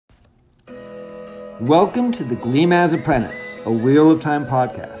Welcome to the Gleeman's Apprentice, a Wheel of Time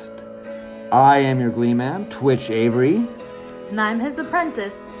podcast. I am your Gleeman, Twitch Avery. And I'm his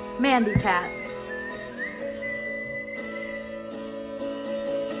apprentice, Mandy Cat.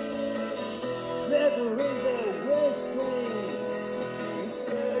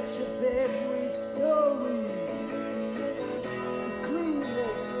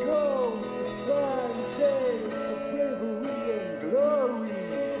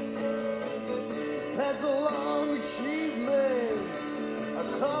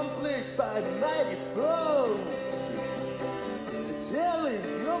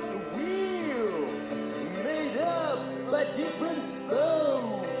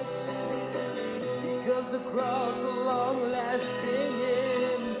 Across a long last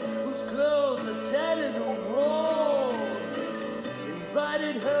singing, whose clothes are tattered and worn,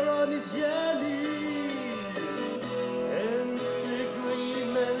 invited her on his journey, and Mr.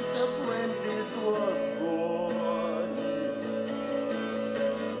 Gleeman's apprentice was born.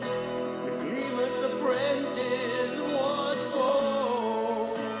 The Gleeman's apprentice was born.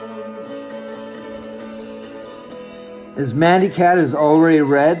 As Mandy Cat has already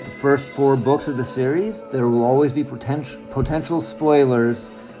read the first 4 books of the series, there will always be potential spoilers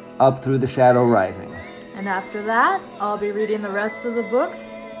up through The Shadow Rising. And after that, I'll be reading the rest of the books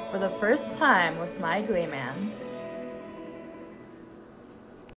for the first time with my Gleeman.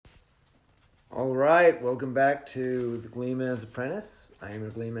 All right, welcome back to the Gleeman's Apprentice. I am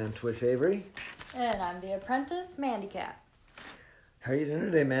your Gleeman, Twitch Avery. And I'm the apprentice, Mandy Cat. How are you doing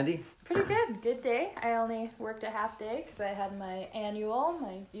today, Mandy? Pretty good. Good day. I only worked a half day because I had my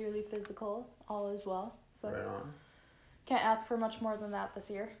yearly physical, all as well. So Right on. Can't ask for much more than that this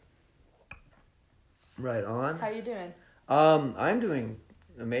year. Right on. How you doing? I'm doing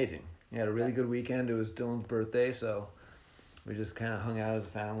amazing. We had a really good weekend. It was Dylan's birthday, so we just kind of hung out as a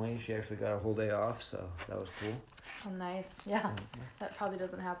family. She actually got a whole day off, so that was cool. Oh, nice. Yeah, that probably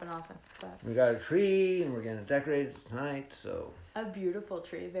doesn't happen often. But We got a tree, and we're going to decorate it tonight, so... a beautiful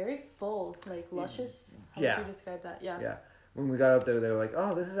tree. Very full, like luscious. How Yeah. would you describe that? Yeah. Yeah. When we got up there, they were like,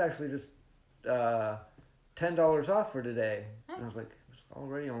 oh, this is actually just $10 off for today. Nice. And I was like, it's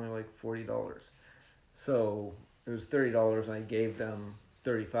already only like $40. So it was $30, and I gave them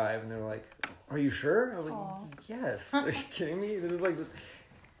 $35, and they were like, are you sure? I was like, Aw. yes. Are you kidding me? This is like...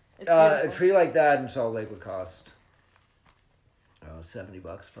 It's a beautiful. tree like that in Salt Lake would cost $70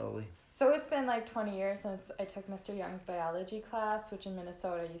 probably. So it's been like 20 years since I took Mr. Young's biology class, which in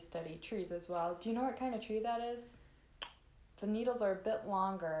Minnesota you study trees as well. Do you know what kind of tree that is? The needles are a bit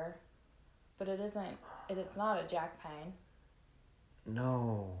longer, but it's not a jack pine.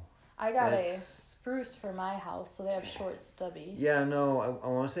 No. I got a That's- spruce for my house, so they have short stubby. Yeah, no, I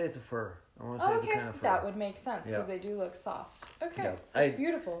want to say it's a fir. I want to say it's a kind of fir. That would make sense because Yeah. they do look soft. Okay, Yeah. that's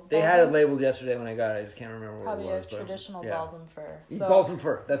beautiful. They had it Balsam? labeled yesterday when I got it. I just can't remember what Probably it was. a traditional yeah. balsam fir. Balsam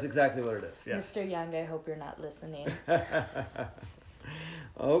fir. That's exactly what it is. Yes. Mr. Young, I hope you're not listening.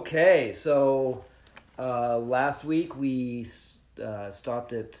 Okay, so last week we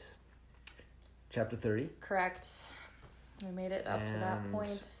stopped at chapter 30. Correct. We made it up to that And-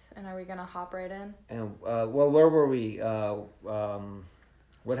 point, and are we gonna hop right in? And, where were we?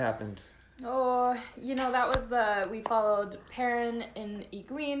 What happened? Oh, that was we followed Perrin and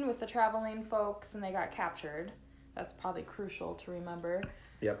Egwene with the traveling folks, and they got captured. That's probably crucial to remember.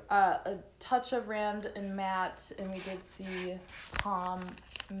 Yep. A touch of Rand and Matt, and we did see Tom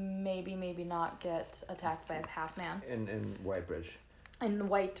maybe not get attacked by a half-man. In Whitebridge. In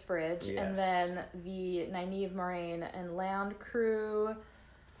Whitebridge, Yes. and then the Nynaeve, Moraine, and Land crew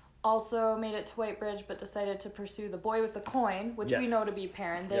also made it to Whitebridge, but decided to pursue the boy with the coin, which we Yes. know to be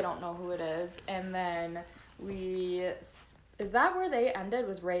Perrin. They Yep. don't know who it is. And then is that where they ended?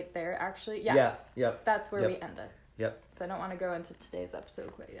 Was right there, actually? Yeah. Yeah. Yep. That's where Yep. we ended. Yep. So I don't want to go into today's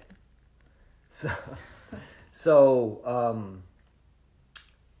episode quite yet. So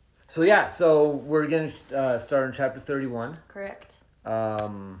we're going to start in chapter 31. Correct.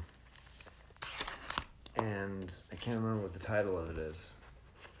 And I can't remember what the title of it is.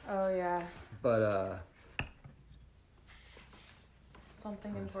 Oh, yeah. But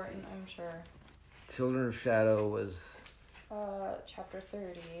Something important, I'm sure. Children of Shadow was... Chapter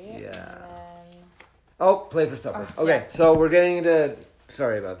 30. Yeah. And then... Oh, Play for Supper. Oh, Okay, yeah. so we're getting into...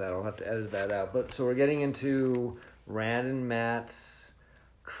 Sorry about that. I'll have to edit that out. But so we're getting into Rand and Matt's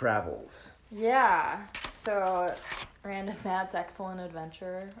travels. Yeah. So Rand and Matt's excellent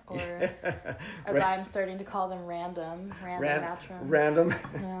adventure, or as I'm starting to call them, random matchroom. Random.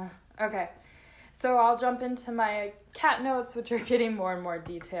 Yeah. Okay. So I'll jump into my cat notes, which are getting more and more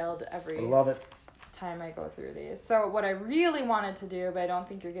detailed every I love it. time I go through these. So what I really wanted to do, but I don't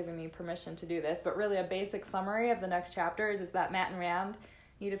think you're giving me permission to do this, but really a basic summary of the next chapters is that Matt and Rand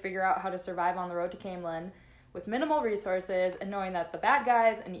need to figure out how to survive on the road to Camelin with minimal resources and knowing that the bad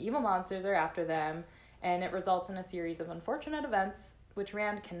guys and evil monsters are after them, and it results in a series of unfortunate events which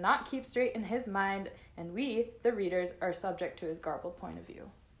Rand cannot keep straight in his mind, and we, the readers, are subject to his garbled point of view.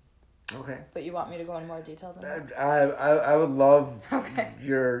 Okay. But you want me to go in more detail than that? I would love Okay.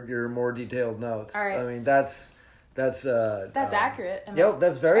 your more detailed notes. All right. I mean, that's accurate. Yep,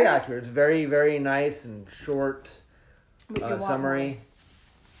 that's very accurate. It's very, very nice and short But you want summary. more.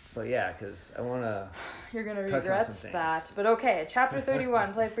 But yeah, because I want to... You're going to touch on regret some things. that. But okay, chapter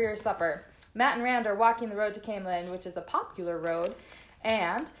 31, Play for Your Supper. Matt and Rand are walking the road to Camelin, which is a popular road,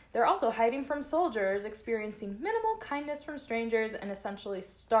 and they're also hiding from soldiers, experiencing minimal kindness from strangers, and essentially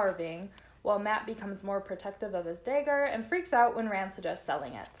starving, while Matt becomes more protective of his dagger and freaks out when Rand suggests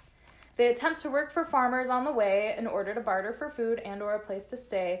selling it. They attempt to work for farmers on the way in order to barter for food and or a place to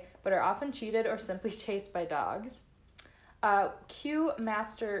stay, but are often cheated or simply chased by dogs. Q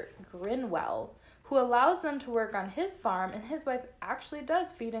Master Grinwell, who allows them to work on his farm, and his wife actually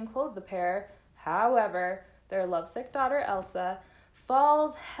does feed and clothe the pair. However, their lovesick daughter Elsa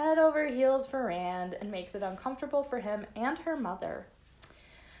falls head over heels for Rand and makes it uncomfortable for him and her mother,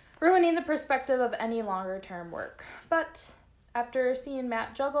 ruining the perspective of any longer-term work. But after seeing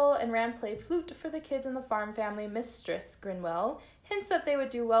Matt juggle and Rand play flute for the kids in the farm family, Mistress Grinwell hints that they would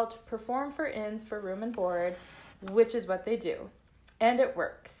do well to perform for inns for room and board, which is what they do. And it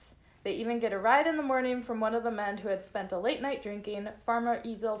works. They even get a ride in the morning from one of the men who had spent a late night drinking, Farmer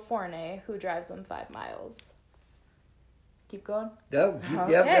Ezel Forney, who drives them 5 miles. Keep going? Yep.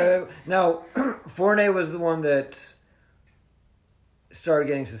 Okay. Now, Forney was the one that started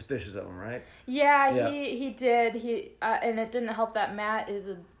getting suspicious of him, right? Yeah. He did. And it didn't help that Matt is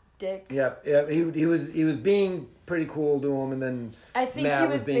a dick. Yep. He was being pretty cool to him, and then I think Matt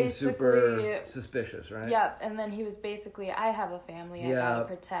he was being basically super suspicious, right? Yep, and then he was basically, I have a family I gotta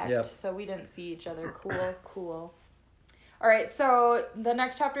protect. Yep. So we didn't see each other. Cool. All right, so the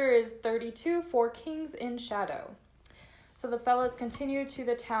next chapter is 32, Four Kings in Shadow. So the fellas continue to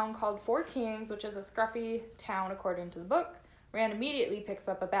the town called Four Kings, which is a scruffy town according to the book. Rand immediately picks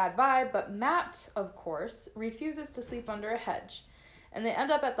up a bad vibe, but Matt, of course, refuses to sleep under a hedge. And they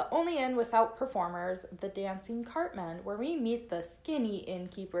end up at the only inn without performers, the Dancing Cartmen, where we meet the skinny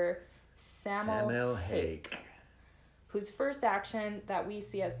innkeeper, Samuel Hake, whose first action that we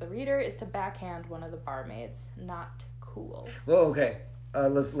see as the reader is to backhand one of the barmaids. Not cool. Well, okay.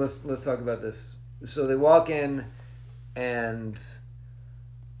 Let's talk about this. So they walk in, and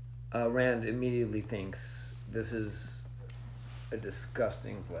Rand immediately thinks this is a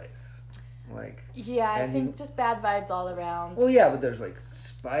disgusting place. Yeah, I think just bad vibes all around. Well, yeah, but there's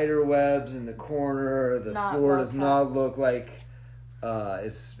spider webs in the corner. The floor does not look like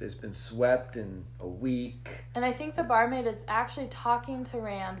it's been swept in a week. And I think the barmaid is actually talking to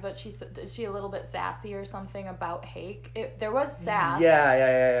Rand, but is she a little bit sassy or something about Hake? There was sass.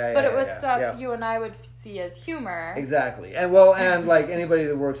 Yeah. But it was stuff you and I would see as humor. Exactly, and anybody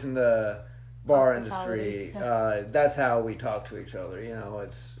that works in the bar industry, that's how we talk to each other.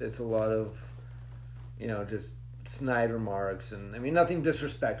 It's a lot of, just snide remarks, and I mean nothing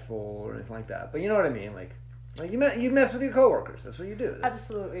disrespectful or anything like that. But you know what I mean, like you mess with your coworkers. That's what you do.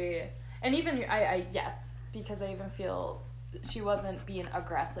 Absolutely, and even I yes, because I even feel she wasn't being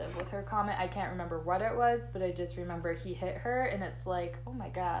aggressive with her comment. I can't remember what it was, but I just remember he hit her, and it's like, oh my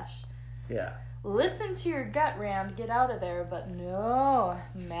gosh. Yeah. Listen to your gut, Rand. Get out of there. But no,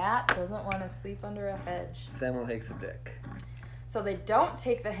 Matt doesn't want to sleep under a hedge. Samuel Hake's a dick. So they don't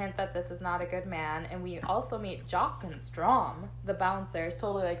take the hint that this is not a good man. And we also meet Jock and Strom, the bouncers.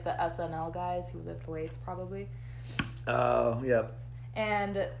 Totally like the SNL guys who lift weights, probably. Oh, yep.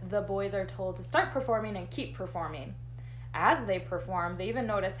 And the boys are told to start performing and keep performing. As they perform, they even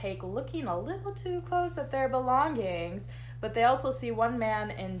notice Hake looking a little too close at their belongings. But they also see one man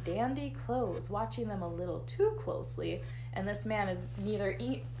in dandy clothes watching them a little too closely, and this man is neither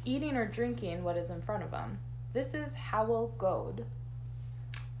eating or drinking what is in front of him. This is Howell Goad.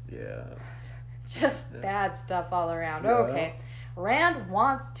 Yeah. Just bad stuff all around. Yeah. Okay. Rand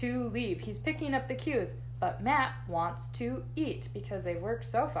wants to leave. He's picking up the cues, but Matt wants to eat because they've worked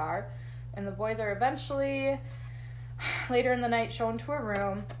so far, and the boys are eventually, later in the night, shown to a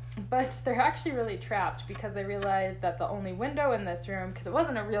room. But they're actually really trapped because they realize that the only window in this room, because it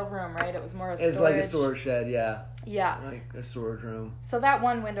wasn't a real room, right? It was more a storage. It's like a storage shed, yeah. Yeah. Like a storage room. So that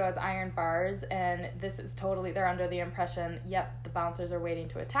one window has iron bars, and this is totally, they're under the impression, yep, the bouncers are waiting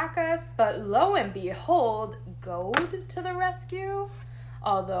to attack us. But lo and behold, Goad to the rescue.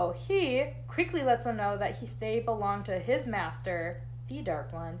 Although he quickly lets them know that they belong to his master, the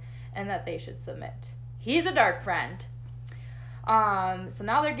Dark One, and that they should submit. He's a dark friend. So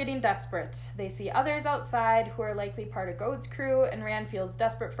now they're getting desperate. They see others outside who are likely part of Goad's crew, and Rand feels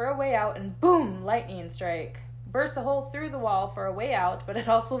desperate for a way out, and boom, lightning strike. Bursts a hole through the wall for a way out, but it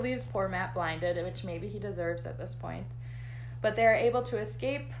also leaves poor Mat blinded, which maybe he deserves at this point. But they are able to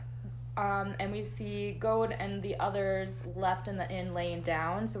escape, and we see Goad and the others left in the inn laying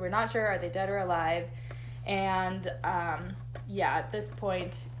down, so we're not sure, are they dead or alive? And, at this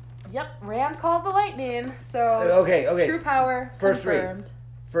point... Yep, Rand called the lightning, so okay. True power confirmed.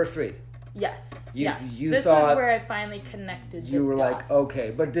 First read. Yes. You this thought, was where I finally connected you were dots. like,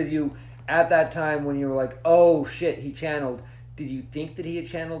 okay. But did you, at that time when you were like, oh shit, he channeled, did you think that he had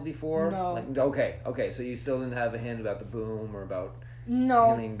channeled before? No. Like, okay. So you still didn't have a hint about the boom or about...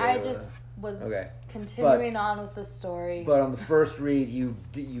 No, I just was continuing on with the story. But on the first read, you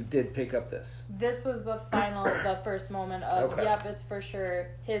did pick up this. This was the first moment of, yep, it's for sure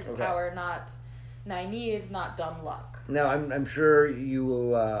his power, not Nynaeve's, not dumb luck. Now, I'm sure you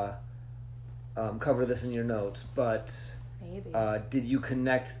will cover this in your notes, but maybe did you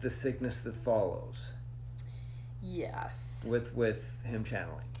connect the sickness that follows? Yes. With him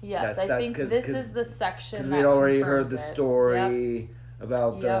channeling. Yes, I think this is the section that because we'd already heard the it. story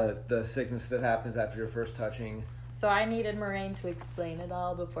about the sickness that happens after your first touching. So I needed Moraine to explain it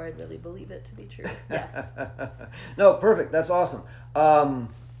all before I'd really believe it to be true. Yes. No, perfect. That's awesome. A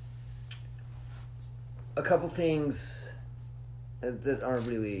couple things that aren't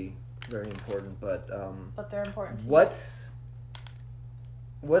really very important, but they're important to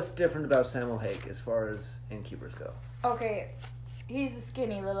What's different about Samuel Hake as far as innkeepers go? Okay, he's a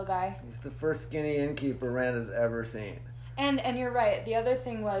skinny little guy. He's the first skinny innkeeper Rand has ever seen. And you're right. The other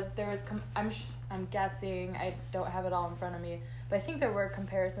thing was there was I'm guessing, I don't have it all in front of me, but I think there were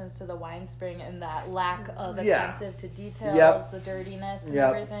comparisons to the wine spring and that lack of attentive to details, the dirtiness and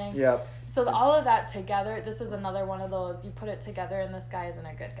everything. Yep. So all of that together, this is another one of those, you put it together and this guy isn't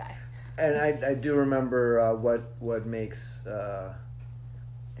a good guy. And I do remember what makes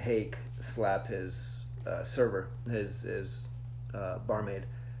Hake slap his server, his barmaid.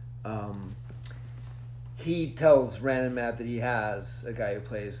 He tells Rand and Mat that he has a guy who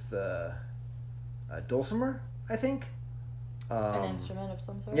plays the dulcimer, I think. An instrument of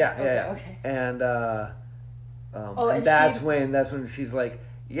some sort? Yeah. Okay. And and that's when she's like,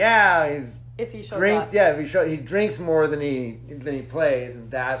 he's if he shows drinks up. he drinks more than he plays, and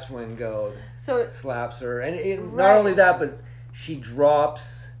that's when Goad slaps her. And not only that, but she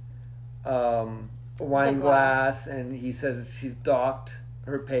drops a wine glass, and he says she's docked.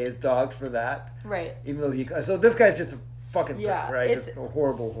 Her pay is docked for that. Right. Even though so this guy's just a fucking prick, right? It's just a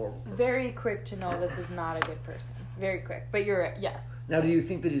horrible person. Very quick to know this is not a good person. Very quick. But you're right. Yes. Now, do you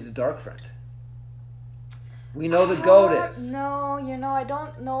think that he's a dark friend? We know the Goad is. No, I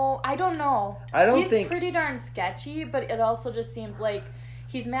don't know. I don't know. He's pretty darn sketchy, but it also just seems like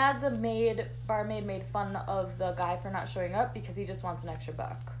he's mad the barmaid made fun of the guy for not showing up because he just wants an extra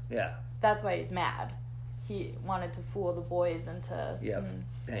buck. Yeah. That's why he's mad. He wanted to fool the boys into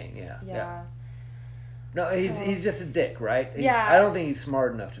paying. Yeah. No, he's just a dick, right? Yeah. I don't think he's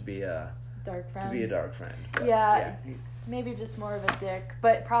smart enough to be a dark friend. But, maybe just more of a dick,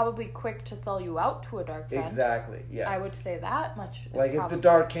 but probably quick to sell you out to a dark friend. Exactly. Yes. I would say that much. Like if the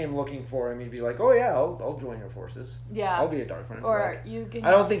dark came looking for him, he'd be like, "Oh yeah, I'll join your forces. Yeah, I'll be a dark friend." Or you can.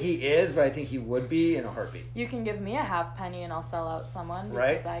 I don't think he is, but I think he would be in a heartbeat. You can give me a half penny, and I'll sell out someone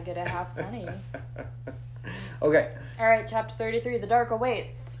because I get a half penny. Okay. All right, chapter 33. The dark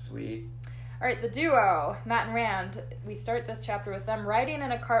awaits. Sweet. All right, the duo, Mat and Rand. We start this chapter with them riding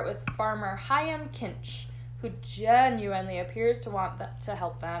in a cart with farmer Hyam Kinch, who genuinely appears to want to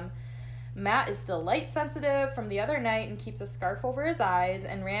help them. Mat is still light sensitive from the other night and keeps a scarf over his eyes,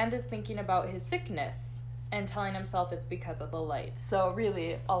 and Rand is thinking about his sickness and telling himself it's because of the light. So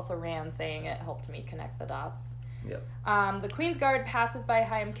really, also Rand saying it helped me connect the dots. Yep. The Queen's Guard passes by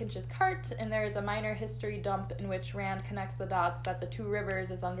Hyam Kinch's cart, and there is a minor history dump in which Rand connects the dots that the Two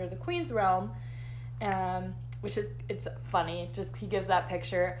Rivers is under the Queen's realm, which is, it's funny. Just he gives that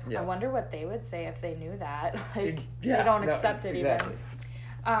picture. Yep. I wonder what they would say if they knew that. They don't accept it even.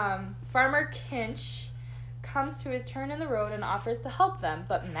 Farmer Kinch comes to his turn in the road and offers to help them,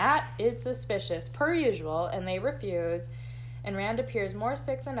 but Mat is suspicious, per usual, and they refuse. And Rand appears more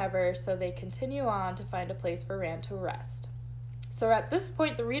sick than ever, so they continue on to find a place for Rand to rest. So at this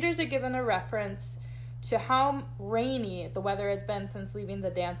point, the readers are given a reference to how rainy the weather has been since leaving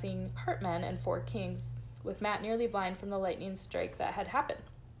the Dancing Cartmen and Four Kings, with Mat nearly blind from the lightning strike that had happened.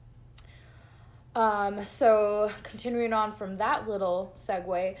 So continuing on from that little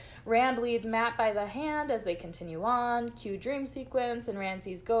segue, Rand leads Matt by the hand as they continue on. Cue dream sequence, and Rand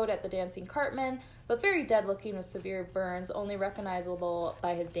sees Goat at the Dancing Cartman, but very dead looking with severe burns, only recognizable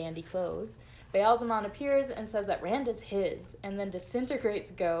by his dandy clothes. Baalzamon appears and says that Rand is his, and then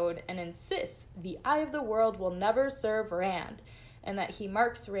disintegrates Goad and insists the Eye of the World will never serve Rand, and that he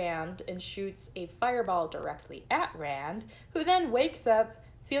marks Rand and shoots a fireball directly at Rand, who then wakes up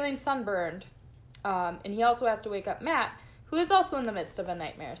feeling sunburned. And he also has to wake up Matt, who is also in the midst of a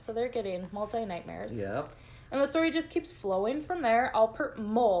nightmare. So they're getting multi-nightmares. Yep. And the story just keeps flowing from there. Alpert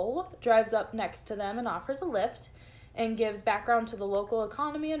Mole drives up next to them and offers a lift and gives background to the local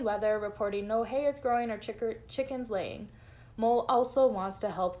economy and weather, reporting no hay is growing or chickens laying. Mole also wants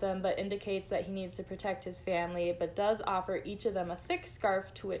to help them, but indicates that he needs to protect his family, but does offer each of them a thick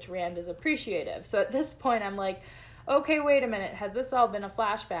scarf, to which Rand is appreciative. So at this point, I'm like, okay, wait a minute. Has this all been a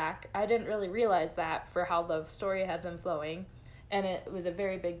flashback? I didn't really realize that for how the story had been flowing. And it was a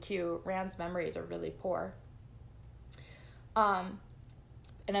very big cue. Rand's memories are really poor. And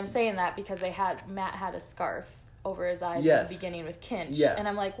I'm saying that because Matt had a scarf over his eyes at the beginning with Kinch. Yeah. And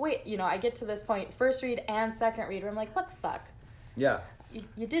I'm like, wait, I get to this point, first read and second read, where I'm like, what the fuck? Yeah.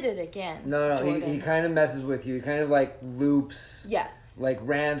 You did it again. No, he kind of messes with you. He kind of like loops. Yes. Like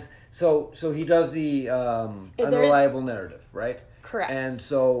Rand's. So he does the unreliable narrative, right? Correct. And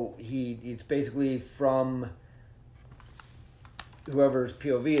so it's basically from whoever's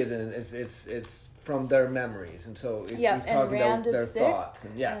POV it in. It's from their memories, and so he's talking about their thoughts,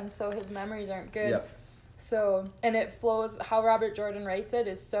 and so his memories aren't good. Yep. So, and it flows, how Robert Jordan writes it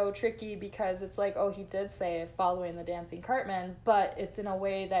is so tricky, because it's like, oh, he did say following the Dancing Cartman, but it's in a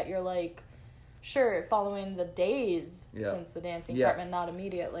way that you're like, sure, following the days since the Dancing Cartman, not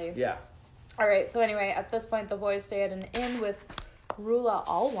immediately. Yeah. All right, so anyway, at this point, the boys stay at an inn with Rula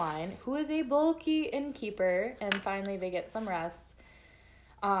Allwine, who is a bulky innkeeper, and finally they get some rest.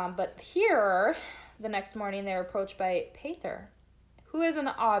 But here, the next morning, they're approached by Pater, who is an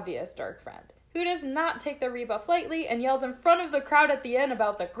obvious dark friend, who does not take the rebuff lightly and yells in front of the crowd at the inn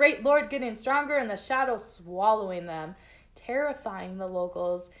about the Great Lord getting stronger and the shadow swallowing them, terrifying the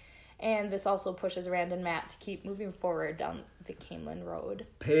locals. And this also pushes Rand and Matt to keep moving forward down the Canelan Road.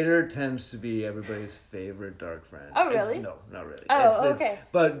 Pater tends to be everybody's favorite dark friend. Oh, really? No, not really. Oh, okay.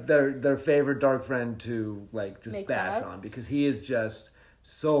 But their favorite dark friend to just make bash on, because he is just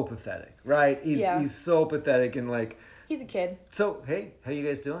so pathetic, right? He's so pathetic, and he's a kid. So hey, how you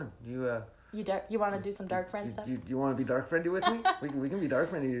guys doing? You want to do some dark friend stuff? You want to be dark friendly with me? we can be dark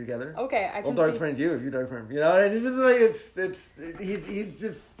friendly together. Okay, I'll dark friend you if you dark friend. It's just like he's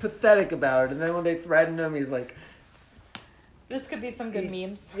just pathetic about it. And then when they threaten him, he's like, this could be some good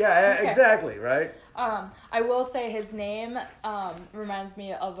memes. Yeah, okay. Exactly, right? I will say his name reminds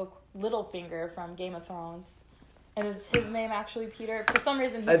me of a Littlefinger from Game of Thrones. And is his name actually Peter? For some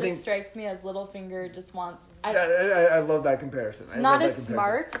reason, he just strikes me as Littlefinger just wants... I love that comparison. Not as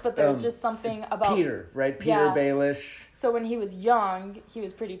smart, but there's just something about... Peter, right? Peter Baelish. So when he was young, he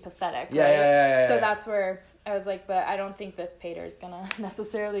was pretty pathetic, right? Yeah. So that's where I was like, but I don't think this Pater is going to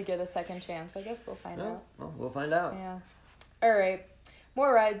necessarily get a second chance. I guess we'll find out. Well, we'll find out. Yeah. All right.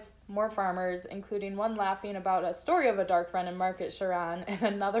 More rides, more farmers, including one laughing about a story of a dark friend in Market Sharon, and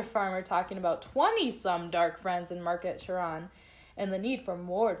another farmer talking about 20-some dark friends in Market Sharon, and the need for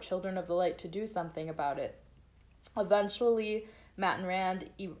more Children of the Light to do something about it. Eventually, Matt and Rand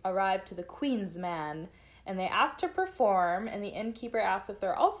arrive to the Queen's Man, and they ask to perform, and the innkeeper asks if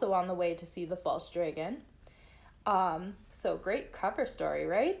they're also on the way to see the false dragon. So great cover story,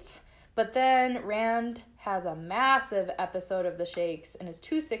 right? But then Rand has a massive episode of the shakes and is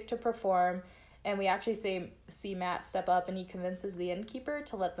too sick to perform, and we actually see Matt step up, and he convinces the innkeeper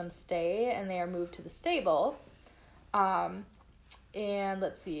to let them stay, and they are moved to the stable. And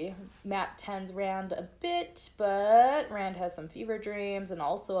let's see, Matt tends Rand a bit, but Rand has some fever dreams, and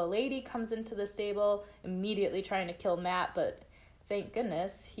also a lady comes into the stable, immediately trying to kill Matt, but thank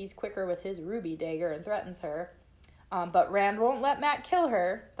goodness he's quicker with his ruby dagger and threatens her. But Rand won't let Matt kill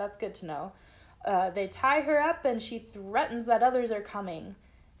her. That's good to know. They tie her up, and she threatens that others are coming.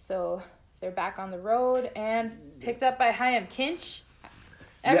 So they're back on the road and picked up by Chaim Kinch.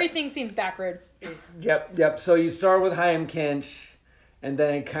 Everything seems backward. Yep. So you start with Chaim Kinch, and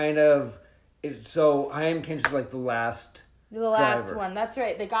then it kind of... So Chaim Kinch is like the last driver. One. That's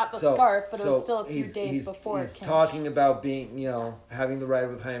right. They got the scarf, but it was still a few days before He's Kinch. talking about being, having the ride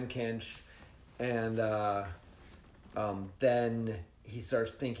with Chaim Kinch, and... then he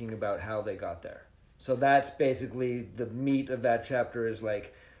starts thinking about how they got there. So that's basically the meat of that chapter, is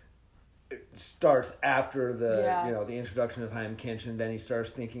like starts after the Yeah. the introduction of Chaim Kinch, and then he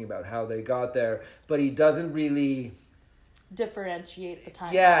starts thinking about how they got there, but he doesn't really differentiate the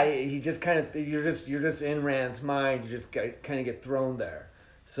time. Yeah, he just kind of you're just in Rand's mind. You just kind of get thrown there.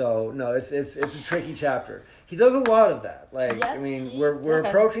 So no, it's a tricky chapter. He does a lot of that. Like Yes, I mean, he we're does.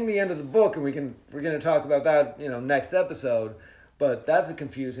 approaching the end of the book, and we're going to talk about that next episode. But that's a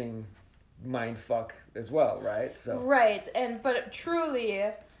confusing mind fuck as well, right? So Right, but truly,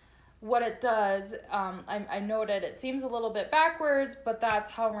 what it does, I noted it seems a little bit backwards, but that's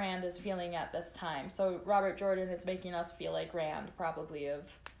how Rand is feeling at this time. So Robert Jordan is making us feel like Rand, probably,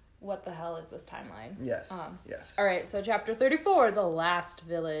 of what the hell is this timeline? yes, yes. All right, so chapter 34, The Last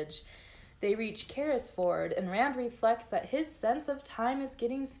Village. They reach Carrisford, and Rand reflects that his sense of time is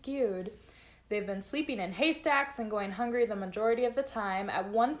getting skewed. They've been sleeping in haystacks and going hungry the majority of the time, at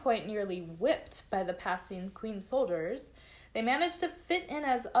one point nearly whipped by the passing Queen's soldiers. They managed to fit in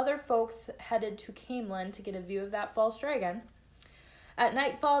as other folks headed to Camelin to get a view of that false dragon. At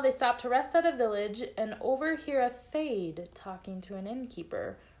nightfall, they stop to rest at a village and overhear a Thade talking to an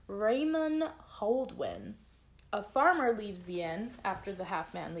innkeeper, Raymond Holdwyn. A farmer leaves the inn after the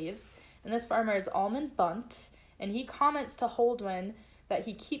half-man leaves, and this farmer is Almond Bunt, and he comments to Holdwyn that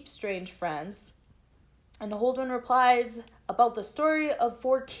he keeps strange friends. And Holdwyn replies about the story of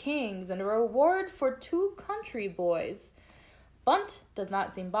 4 kings and a reward for 2 country boys. Bunt does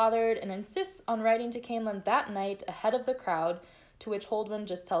not seem bothered and insists on riding to Camelin that night ahead of the crowd, to which Holdwyn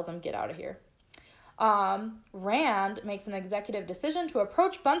just tells him, get out of here. Rand makes an executive decision to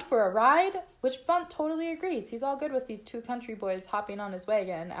approach Bunt for a ride, which Bunt totally agrees. He's all good with these 2 country boys hopping on his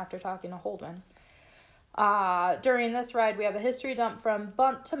wagon after talking to Holdwyn. During this ride, we have a history dump from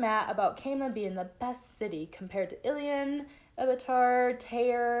Bunt to Matt about Camelin being the best city compared to Ilion, Abitar,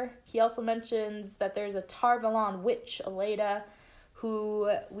 Teir. He also mentions that there's a Tar Valon witch, Aleda,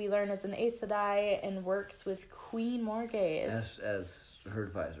 who we learn is an Aes Sedai and works with Queen Morgase. As her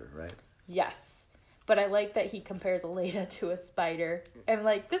advisor, right? Yes. But I like that he compares Aleda to a spider. And,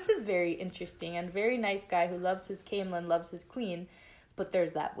 this is very interesting and very nice guy who loves his Camelin, loves his queen, but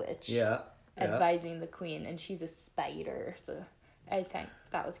there's that witch. Yeah. Advising the queen, and she's a spider. So I think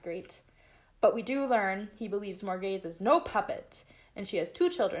that was great. But we do learn he believes Morgase is no puppet, and she has 2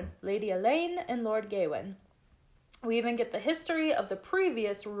 children, Lady Elaine and Lord Gawain. We even get the history of the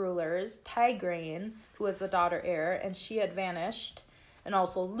previous rulers, Tigraine, who was the daughter heir, and she had vanished, and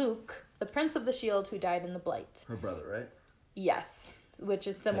also Luke, the Prince of the Shield, who died in the Blight. Her brother, right? Yes, which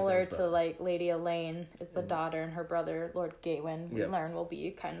is similar Tigraine's to, brother. Lady Elaine is the daughter, and her brother, Lord Gawain, we learn will be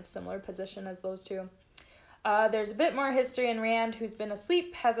kind of similar position as those 2. There's a bit more history, and Rand, who's been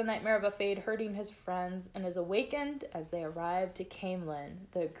asleep, has a nightmare of a Thade hurting his friends and is awakened as they arrive to Camelin,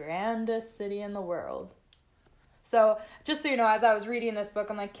 the grandest city in the world. So, just so you know, as I was reading this book,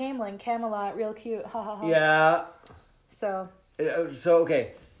 I'm like, Camelin, Camelot, real cute, ha ha ha. Yeah. So,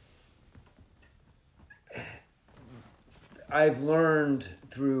 okay. I've learned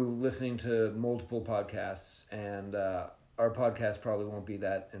through listening to multiple podcasts, and our podcast probably won't be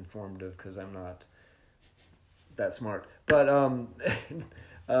that informative because I'm not that smart. But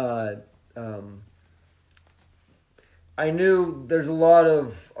I knew there's a lot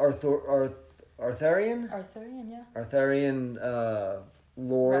of Arthurian yeah.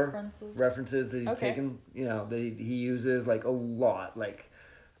 lore References. references that he's taken. That he uses a lot.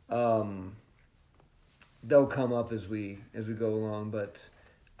 They'll come up as we go along, but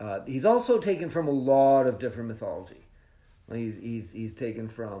he's also taken from a lot of different mythology. He's taken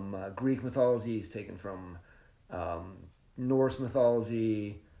from Greek mythology. He's taken from Norse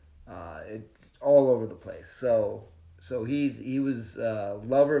mythology. All over the place. So he was a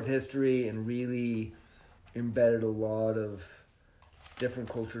lover of history and really embedded a lot of different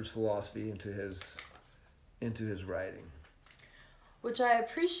cultures' philosophy into his writing. Which I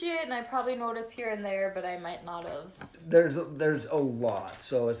appreciate, and I probably notice here and there, but I might not have. There's a lot,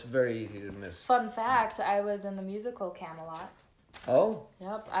 so it's very easy to miss. Fun fact, I was in the musical Camelot. Oh?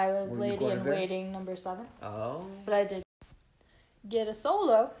 Yep, I was Were you Lady in Guinevere? Waiting number 7. Oh. But I did get a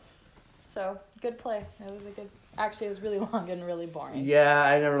solo, so good play. It was actually it was really long and really boring. Yeah,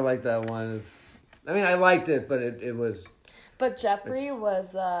 I never liked that one. I liked it, but it was... But Jeffrey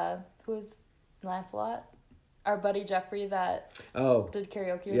was, who was Lancelot? Our buddy Jeffrey that did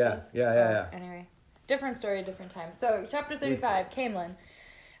karaoke with us. Yeah. Anyway, different story, different time. So, chapter 35, Camelin.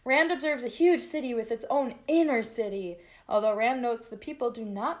 Rand observes a huge city with its own inner city, although Rand notes the people do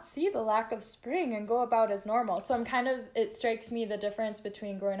not see the lack of spring and go about as normal. So it strikes me the difference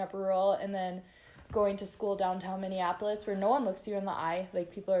between growing up rural and then going to school downtown Minneapolis where no one looks you in the eye.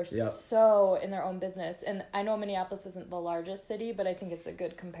 Like, people are Yep. so in their own business. And I know Minneapolis isn't the largest city, but I think it's a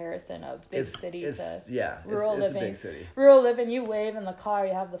good comparison of big city to rural it's living. a big city. Rural living, you wave in the car,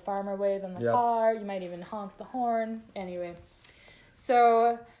 you have the farmer wave in the Yep. car, you might even honk the horn. Anyway,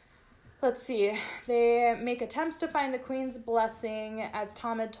 so let's see. They make attempts to find the Queen's blessing, as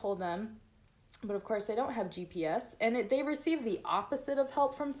Tom had told them. But of course, they don't have GPS, and they receive the opposite of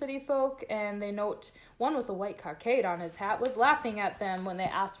help from city folk, and they note one with a white cockade on his hat was laughing at them when they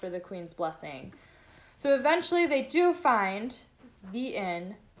asked for the Queen's blessing. So eventually, they do find the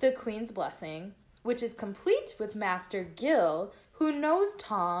inn, the Queen's blessing, which is complete with Master Gill, who knows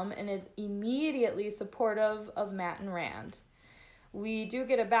Tom and is immediately supportive of Matt and Rand. We do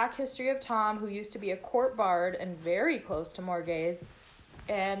get a back history of Tom, who used to be a court bard and very close to Morghese.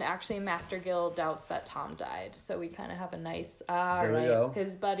 And actually, Master Gill doubts that Tom died. So we kind of have a nice, There we go.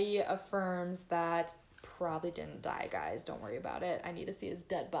 His buddy affirms that probably didn't die, guys. Don't worry about it. I need to see his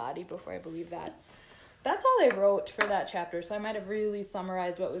dead body before I believe that. That's all they wrote for that chapter. So I might have really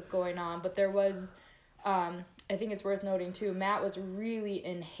summarized what was going on. But there was, I think it's worth noting too, Matt was really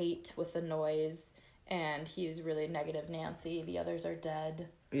in hate with the noise. And he was really negative Nancy. The others are dead.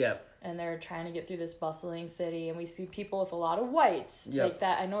 Yep. And they're trying to get through this bustling city, and we see people with a lot of white. Yep. Like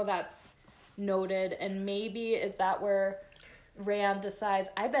that. I know that's noted, and maybe is that where Rand decides,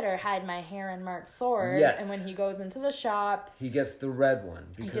 I better hide my Heron-marked sword. Yes. And when he goes into the shop, He gets the red one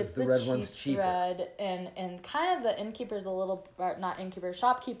he because gets the red one's cheap cheaper. thread, and kind of the innkeeper's a little, or not innkeeper,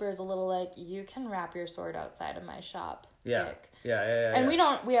 shopkeeper's a little like, you can wrap your sword outside of my shop, Yeah. Dick. Yeah. And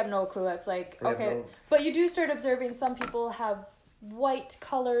we have no clue. It's like, We have okay. no- But you do start observing some people have white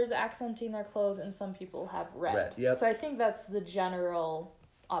colors accenting their clothes and some people have red. Red, yep. So I think that's the general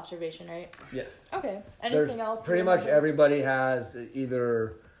observation, right? Yes. Okay. Anything There's else? pretty you much remember? everybody has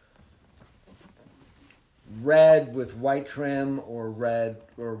either red with white trim or red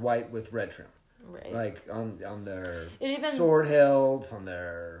or white with red trim. Right. Like on their It even- sword hilts, on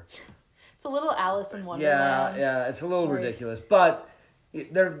their It's a little Alice in Wonderland. yeah, it's a little Or- ridiculous, but we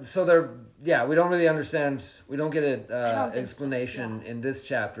don't really understand. We don't get an don't think so, explanation yeah. in this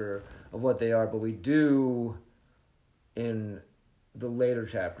chapter of what they are, but we do in the later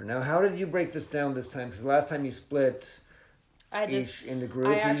chapter. Now, how did you break this down this time? Because last time you split I just each into group.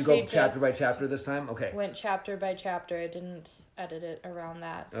 I Did you actually go chapter by just chapter this time? Okay. went chapter by chapter. I didn't edit it around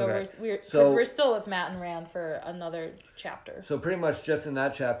that. So Okay. we're still with Matt and Rand for another chapter. So pretty much just in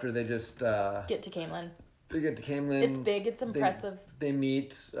that chapter, they just Get to Camelin. they get to Camelin. It's big. It's impressive. They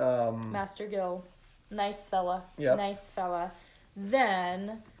meet. Master Gill. Nice fella. Yep. Nice fella.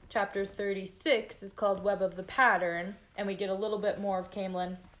 Then, chapter 36 is called Web of the Pattern, and we get a little bit more of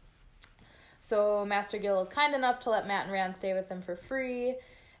Camelin. So, Master Gill is kind enough to let Matt and Rand stay with them for free,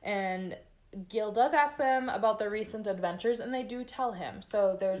 and Gill does ask them about their recent adventures, and they do tell him.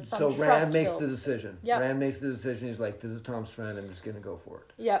 So, there's some So trust Rand makes built. the decision. Yep. Rand makes the decision. He's like, "This is Tom's friend. I'm just gonna go for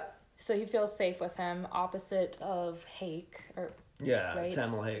it." Yep. So, he feels safe with him, opposite of Hake, or Yeah, Right.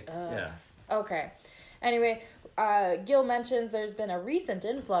 Samuel Hake. Yeah. okay. Anyway, Gil mentions there's been a recent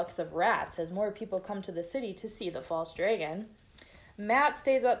influx of rats as more people come to the city to see the false dragon. Matt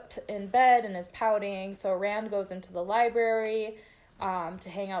stays up in bed and is pouting, so Rand goes into the library to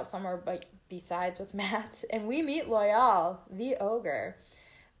hang out somewhere besides with Matt. And we meet Loyal, the ogre.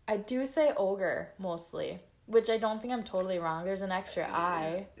 I do say ogre, mostly, which I don't think I'm totally wrong. There's an extra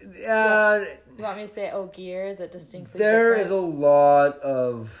I. You want me to say ogier? Is it distinctly There different? is a lot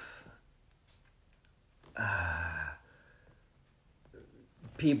of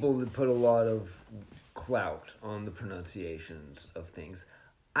people that put a lot of clout on the pronunciations of things.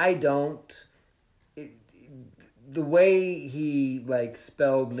 I don't. The way he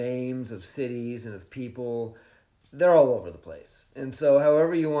spelled names of cities and of people, they're all over the place. And so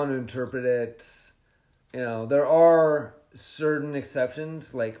however you want to interpret it, there are certain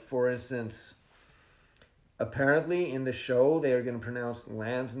exceptions. Like, for instance, apparently in the show they are going to pronounce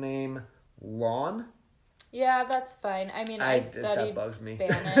Lan's name Lon. Yeah, that's fine. I mean, I that studied bugs me.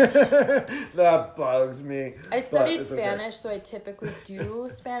 Spanish. That bugs me. I studied But it's okay. Spanish, so I typically do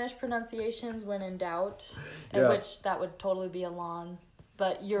Spanish pronunciations when in doubt, Yeah. which that would totally be a lawn.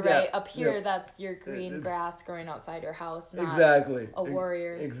 But you're Yeah, right. Up here, yeah. that's your green It's- grass growing outside your house, not Exactly. a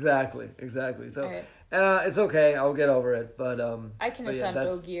warrior. Exactly. So Alright. it's okay. I'll get over it. But I can but yeah, attempt that's-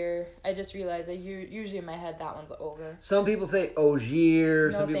 ogier. I just realized that usually in my head that one's ogre. Some people say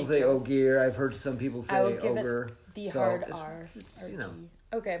ogier. No, Some people thank say you. ogier. I've heard some people say I will give ogre. it the So hard it's- R. Or you know. G.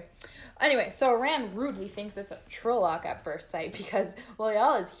 Okay. Anyway, so Rand rudely thinks it's a Trolloc at first sight because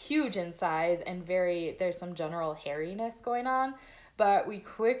Loyal is huge in size and there's some general hairiness going on. But we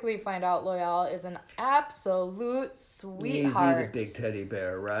quickly find out Loyal is an absolute sweetheart. He's a big teddy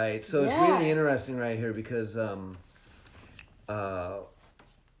bear, right? So it's really interesting right here because,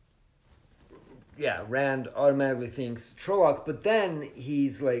 Rand automatically thinks Trolloc, but then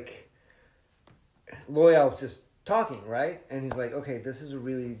he's like, Loyal's just talking, right? And he's like, okay, this is a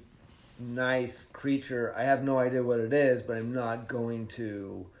really nice creature. I have no idea what it is, but I'm not going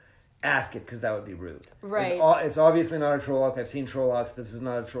to ask it because that would be rude. Right. It's obviously not a Trolloc. I've seen Trollocs. This is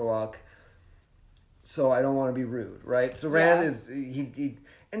not a Trolloc. So I don't want to be rude, right? So Rand is he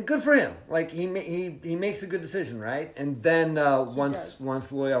and good for him. Like he makes a good decision, right? And then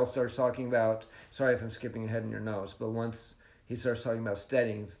once Loyal starts talking about, sorry if I'm skipping ahead in your notes, but once he starts talking about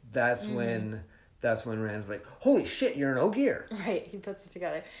steadings, that's when Rand's like, holy shit, you're an Ogier. Right, he puts it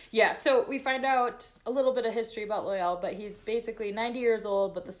together. Yeah, so we find out a little bit of history about Loyal, but he's basically 90 years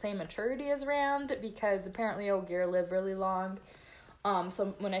old, but the same maturity as Rand, because apparently Ogier live really long.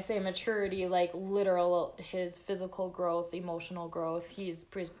 So when I say maturity, like literal, his physical growth, emotional growth, he's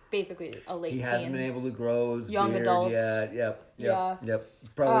basically a late teen. He hasn't been able to grow his young beard adults. yet. Yep.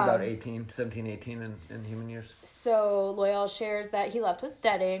 Probably about 17, 18 in human years. So Loyal shares that he left his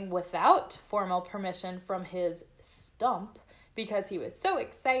steading without formal permission from his stump because he was so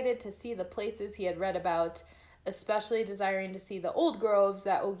excited to see the places he had read about, especially desiring to see the old groves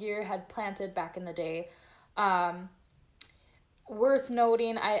that Ogier had planted back in the day. Worth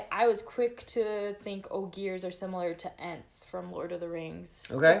noting, I was quick to think Ogiers are similar to Ents from Lord of the Rings.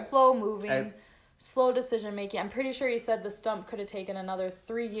 Okay. Slow moving, slow decision making. I'm pretty sure he said the stump could have taken another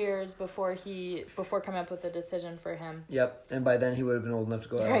 3 years before coming up with a decision for him. Yep, and by then he would have been old enough to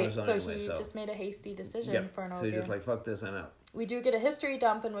go out on his own anyway. So he just made a hasty decision for an Ogier. So he's just like, fuck this, I'm out. We do get a history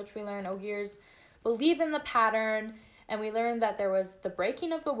dump in which we learn Ogiers believe in the pattern. And we learned that there was the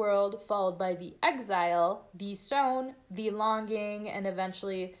breaking of the world, followed by the exile, the stone, the longing, and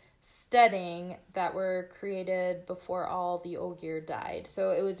eventually steading that were created before all the Ogier died.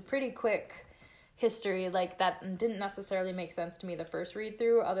 So it was a pretty quick history. Like, that didn't necessarily make sense to me the first read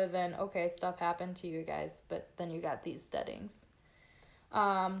through, other than, okay, stuff happened to you guys, but then you got these steadings.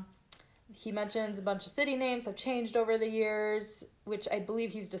 He mentions a bunch of city names have changed over the years, which I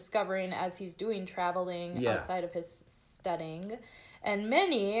believe he's discovering as he's doing traveling outside of his steading. And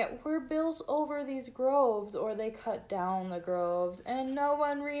many were built over these groves, or they cut down the groves, and no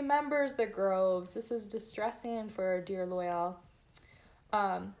one remembers the groves. This is distressing for dear Loyal.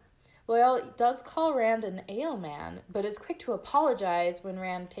 Loyal does call Rand an aleman, but is quick to apologize when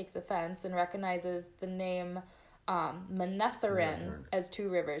Rand takes offense and recognizes the name Manetheren as Two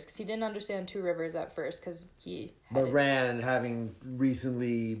Rivers, because he didn't understand Two Rivers at first because he had Rand, having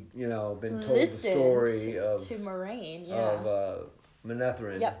recently been told the story of to Moraine of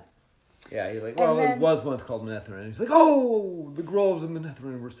Manetheren. Yep. Yeah, he's like, well, it was once called Manetheren. He's like, oh, the groves of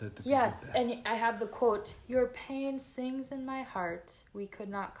Manetheren were said to be the best. And I have the quote, "Your pain sings in my heart. We could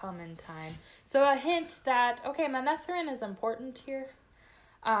not come in time." So a hint that, okay, Manetheren is important here.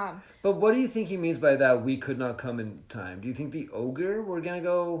 But what do you think he means by that? We could not come in time. Do you think the Ogier were gonna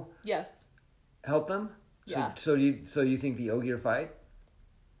go? Yes. Help them? Yeah. So you think the Ogier fight?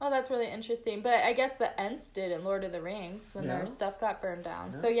 Oh, that's really interesting. But I guess the Ents did in Lord of the Rings when their stuff got burned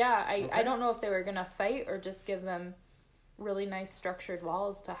down. So I don't know if they were gonna fight or just give them really nice structured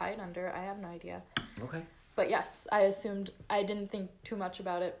walls to hide under. I have no idea. Okay. But yes, I didn't think too much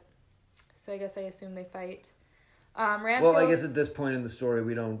about it. So I guess I assume they fight. I guess at this point in the story,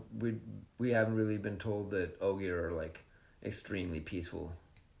 we haven't really been told that Ogier are like extremely peaceful.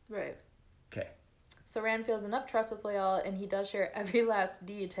 Right. Okay. So Rand feels enough trust with Loyal, and he does share every last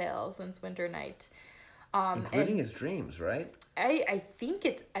detail since Winter Night, including his dreams, right? I think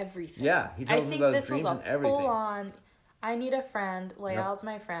it's everything. Yeah, he tells him about his dreams and everything. Full on. I need a friend. Loyal's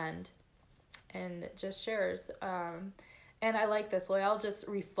my friend, and just shares. And I like this. Loyal just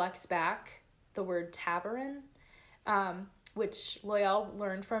reflects back the word Tabarin. Which Loyal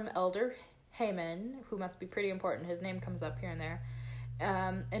learned from Elder Heyman, who must be pretty important. His name comes up here and there.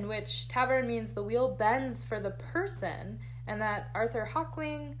 In which Tabarin means the wheel bends for the person, and that Arthur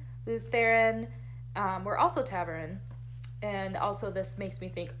Hawkling, Lews Therin, were also Tabarin. And also this makes me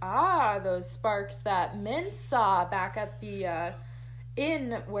think, those sparks that Min saw back at the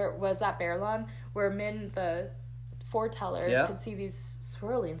inn, where was that Baerlon, where Min, the foreteller, could see these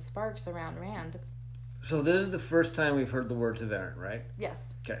swirling sparks around Rand. So this is the first time we've heard the word Tabarin, right? Yes.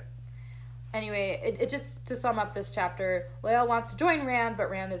 Okay. Anyway, it just to sum up this chapter, Loyal wants to join Rand, but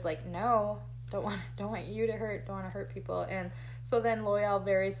Rand is like, no, don't want you to hurt, don't want to hurt people. And so then Loyal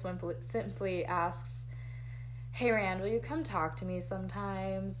very simply asks, hey Rand, will you come talk to me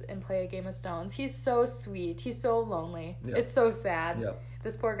sometimes and play a game of Stones? He's so sweet. He's so lonely. Yep. It's so sad. Yep.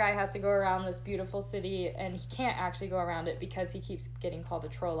 This poor guy has to go around this beautiful city, and he can't actually go around it because he keeps getting called a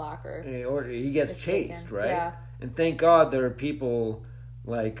Trolloc or he gets mistaken. chased, right? Yeah. And thank God there are people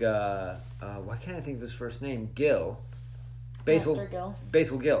like why can't I think of his first name? Master Gil.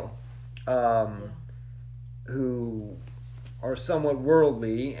 Basil Gill, who are somewhat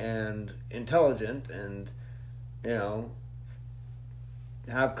worldly and intelligent, and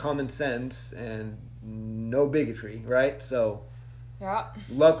have common sense and no bigotry, right? So. Yeah.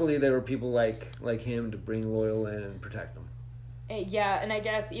 Luckily, there were people like him to bring Loial in and protect him. Yeah, and I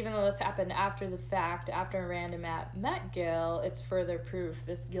guess even though this happened after the fact, after Rand and Mat met Gil, it's further proof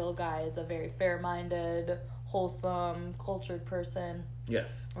this Gil guy is a very fair-minded, wholesome, cultured person.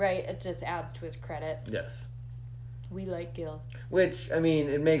 Yes. Right? It just adds to his credit. Yes. We like Gil. Which, I mean,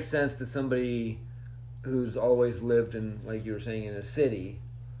 it makes sense that somebody who's always lived in, like you were saying, in a city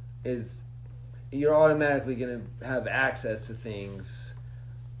you're automatically going to have access to things,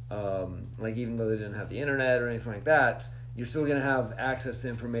 like even though they didn't have the internet or anything like that, you're still going to have access to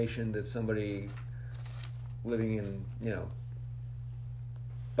information that somebody living in,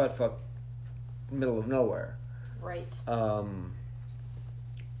 buttfuck middle of nowhere, right,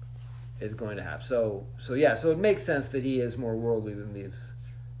 is going to have. So it makes sense that he is more worldly than these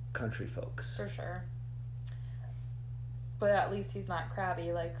country folks. For sure. But at least he's not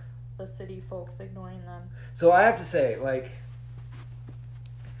crabby like the city folks ignoring them. So I have to say,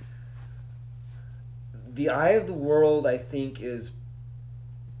 The Eye of the World, I think, is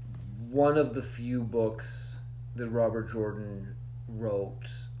one of the few books that Robert Jordan wrote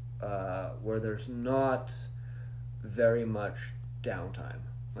where there's not very much downtime.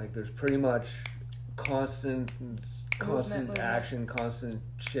 Like, there's pretty much constant movement. action, constant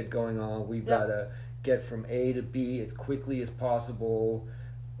shit going on. We've got to get from A to B as quickly as possible.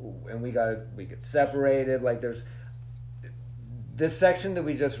 And we get separated. Like, there's this section that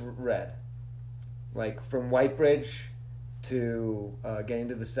we just read, like from Whitebridge to getting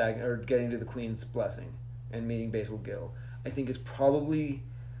to the Queen's blessing and meeting Basil Gill, I think is probably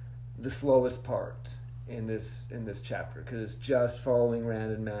the slowest part in this chapter, because it's just following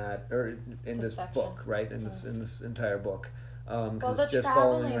Rand and Mat, or in this section. book, right? In this entire book. Well, the just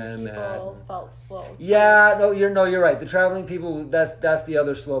traveling Rand people felt slow too. Yeah, you're right. The traveling people, that's the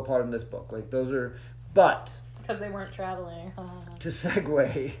other slow part in this book. Like, those are, but because they weren't traveling. to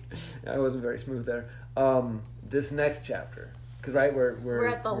segue, I wasn't very smooth there. This next chapter, because we're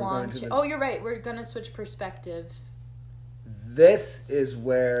at the launch. Oh, you're right. We're gonna switch perspective. This is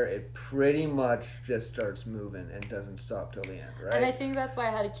where it pretty much just starts moving and doesn't stop till the end, right? And I think that's why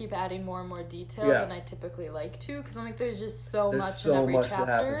I had to keep adding more and more detail than I typically like to, because I'm like, there's just so much in every chapter. That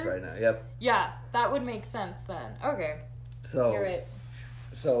happens right now. Yep. Yeah, that would make sense then. Okay. So you're right.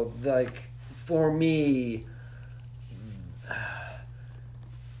 So, for me,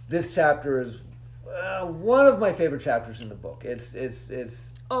 this chapter is one of my favorite chapters in the book. It's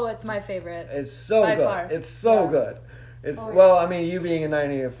my favorite. It's so By good. far. It's so good. It's you being a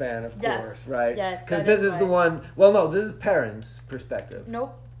Nynaeve fan, of course, right? Yes. Because this is the one. Well, no, this is Perrin's perspective.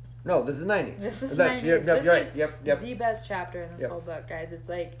 Nope. No, this is Nynaeve. This is Nynaeve. This is the best chapter in this whole book, guys. It's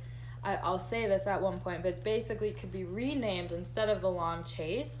like, I'll say this at one point, but it's basically could be renamed, instead of The Long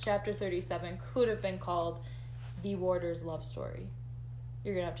Chase. Chapter 37 could have been called The Warder's Love Story.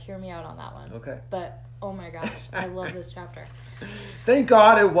 You're gonna have to hear me out on that one. Okay. But oh my gosh, I love this chapter. Thank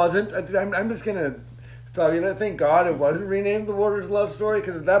God it wasn't. I'm just gonna stop you there. Thank God it wasn't renamed The Warder's Love Story,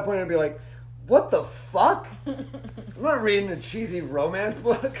 because at that point I'd be like, what the fuck? I'm not reading a cheesy romance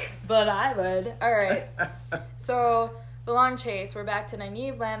book. But I would. All right. So, The Long Chase. We're back to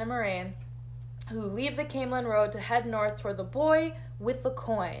Nynaeve, Lan, and Moiraine, who leave the Caemlyn Road to head north toward the boy with the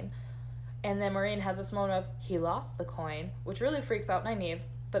coin. And then Moiraine has this moment of, he lost the coin, which really freaks out Nynaeve.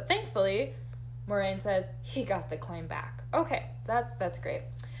 But thankfully, Moiraine says, he got the coin back. Okay, that's great.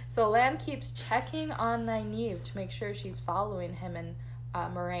 So Lan keeps checking on Nynaeve to make sure she's following him and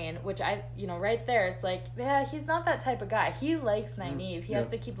Moiraine, which right there, it's like, yeah, he's not that type of guy. He likes Nynaeve. He has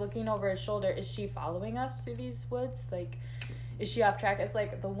to keep looking over his shoulder. Is she following us through these woods? Like, is she off track? It's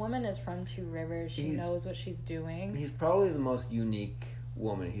like, the woman is from Two Rivers. She knows what she's doing. He's probably the most unique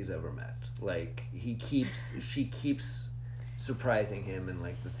woman he's ever met. Like, she keeps surprising him, and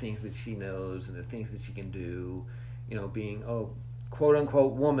like the things that she knows and the things that she can do, being quote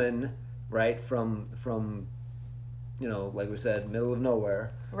unquote woman, right, from like we said, middle of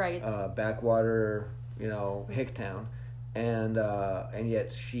nowhere, right, backwater, Hicktown, and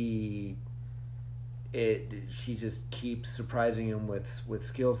yet she she just keeps surprising him with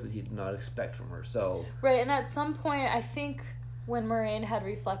skills that he did not expect from her. So right, and at some point, I think when Moraine had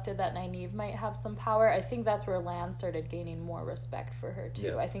reflected that Nynaeve might have some power, I think that's where Lan started gaining more respect for her too.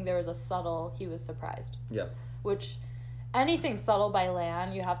 Yeah. I think there was a subtle, he was surprised. Yep. Which, anything subtle by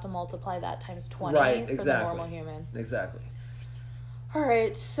Lan, you have to multiply that times 20 Right, for the normal human. Exactly. All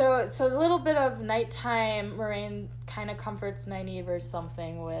right, so a little bit of nighttime. Moraine kind of comforts Nynaeve or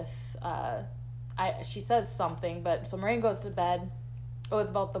something with, she says something, but so Moraine goes to bed. Oh, it's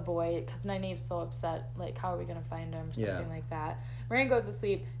about the boy, because Nynaeve's so upset. Like, how are we going to find him? Something like that. Moraine goes to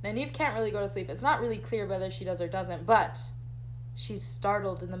sleep. Nynaeve can't really go to sleep. It's not really clear whether she does or doesn't, but she's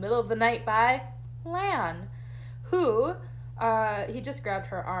startled in the middle of the night by Lan, who, he just grabbed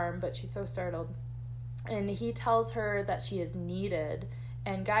her arm, but she's so startled. And he tells her that she is needed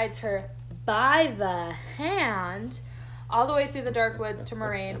and guides her by the hand all the way through the dark woods to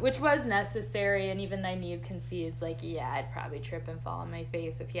Moraine, which was necessary, and even Nynaeve concedes, like, yeah, I'd probably trip and fall on my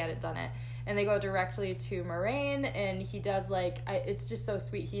face if he hadn't done it. And they go directly to Moraine, and he does, like, it's just so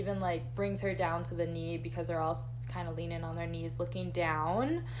sweet. He even, like, brings her down to the knee because they're all kind of leaning on their knees, looking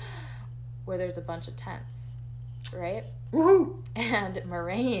down where there's a bunch of tents, right? Woohoo! And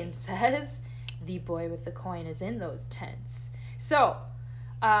Moraine says, the boy with the coin is in those tents. So,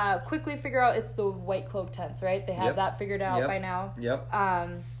 quickly figure out it's the White Cloak tents, right? They have that figured out by now. Yep.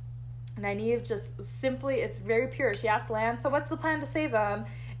 Nynaeve just simply, it's very pure. She asks Lan, so what's the plan to save them?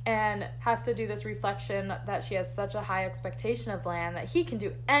 And has to do this reflection that she has such a high expectation of Lan that he can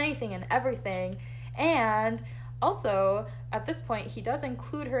do anything and everything. And also, at this point, he does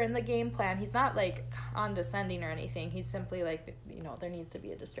include her in the game plan. He's not, like, condescending or anything. He's simply like, you know, there needs to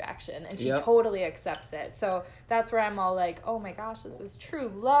be a distraction. And she totally accepts it. So that's where I'm all like, oh my gosh, this is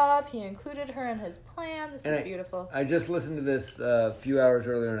true love. He included her in his plan. This is beautiful. I just listened to this a few hours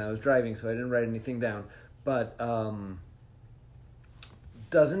earlier and I was driving, so I didn't write anything down. But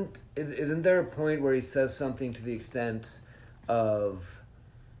isn't there a point where he says something to the extent of...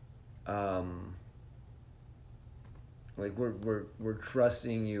 like we're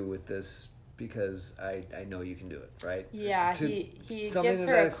trusting you with this because I know you can do it, right? Yeah, he gives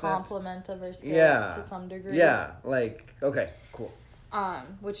her a compliment of her skills to some degree. Yeah, like, okay, cool.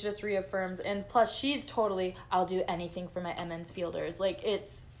 Which just reaffirms, and plus she's totally, I'll do anything for my Emmons Fielders. Like,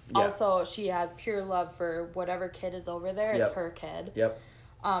 it's also, she has pure love for whatever kid is over there. It's her kid. Yep.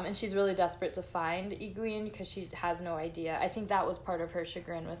 And she's really desperate to find Egwene because she has no idea. I think that was part of her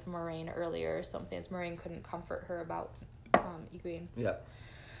chagrin with Moraine earlier or something, as Moraine couldn't comfort her about Egwene. Yeah.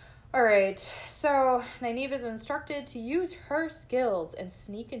 All right, so Nynaeve is instructed to use her skills and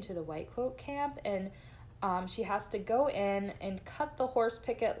sneak into the White Cloak camp, and she has to go in and cut the horse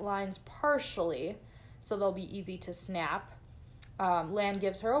picket lines partially so they'll be easy to snap. Lan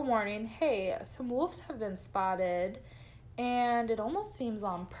gives her a warning, hey, some wolves have been spotted, and it almost seems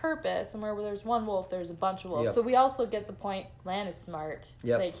on purpose, and where there's one wolf, there's a bunch of wolves. Yep. So we also get the point, Lan is smart.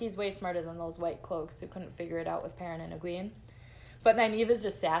 Yep. Like, he's way smarter than those White Cloaks who couldn't figure it out with Perrin and Egwene. But Nynaeve is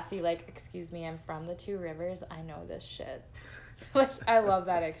just sassy, like, excuse me, I'm from the Two Rivers, I know this shit. Like, I love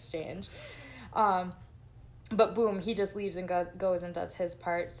that exchange. But boom, he just leaves and goes and does his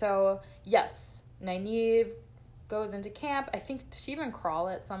part. So, yes, Nynaeve goes into camp. I think she even crawl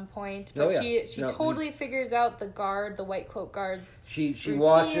at some point, but she totally figures out the White Cloak guards. She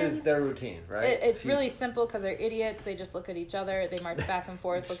watches their routine, right? It's really simple because they're idiots. They just look at each other. They march back and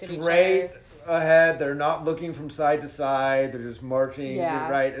forth, look at each other. Straight ahead. They're not looking from side to side. They're just marching. Yeah.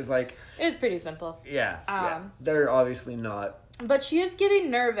 Right? It's like, it's pretty simple. Yeah. They're obviously not. But she is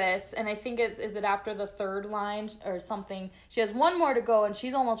getting nervous, and I think is it after the third line or something? She has one more to go, and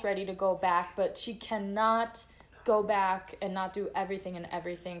she's almost ready to go back, but she cannot go back and not do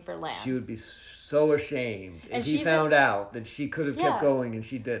everything for Lan. She would be so ashamed if he found out that she could have kept going and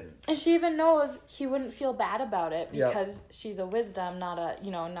she didn't. And she even knows he wouldn't feel bad about it because she's a wisdom, not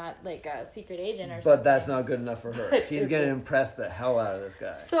like a secret agent or something. But that's not good enough for her. She's going to impress the hell out of this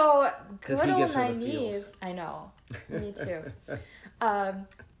guy. So, good old Nynaeve. I know. Me too.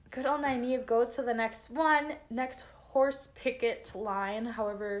 Good old Nynaeve goes to the next horse picket line,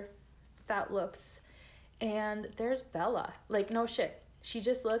 however that looks. And there's Bella. Like, no shit. She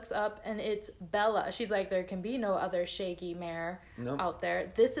just looks up and it's Bella. She's like, there can be no other shaky mare out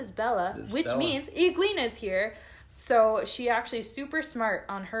there. This is Bella, which means Egwene is here. So she actually is super smart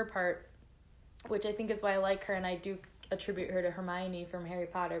on her part, which I think is why I like her, and I do attribute her to Hermione from Harry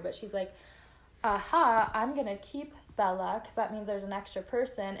Potter. But she's like, aha, I'm going to keep Bella because that means there's an extra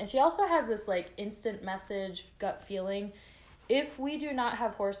person. And she also has this, like, instant message gut feeling. if we do not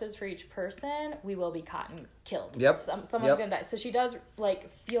have horses for each person, we will be caught and killed. Yep. Someone's Yep. gonna die. So she does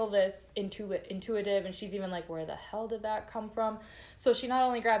like feel this intuitive, and she's even like, where the hell did that come from? So she not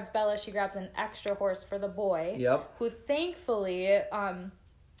only grabs Bella, she grabs an extra horse for the boy. Yep. Who thankfully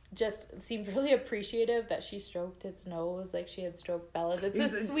just seemed really appreciative that she stroked its nose like she had stroked Bella's. It's a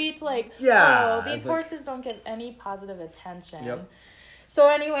sweet like, yeah, oh, these horses don't get any positive attention. Yep. So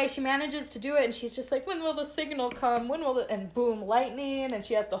anyway, she manages to do it, and she's just like, when will the signal come? When will and boom, lightning, and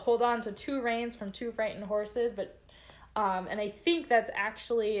she has to hold on to 2 reins from 2 frightened horses. But, and I think that's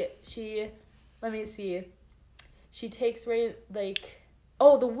actually, let me see, she takes the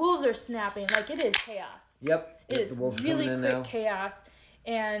wolves are snapping, like it is chaos. Yep. It is really quick chaos,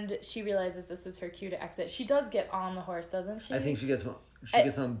 and she realizes this is her cue to exit. She does get on the horse, doesn't she? I think she gets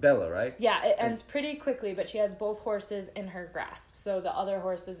on Bella, right? Yeah, it ends pretty quickly, but she has both horses in her grasp. So the other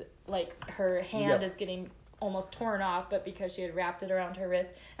horse is, like, her hand is getting almost torn off, but because she had wrapped it around her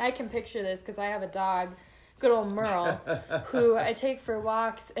wrist. And I can picture this because I have a dog, good old Merle, who I take for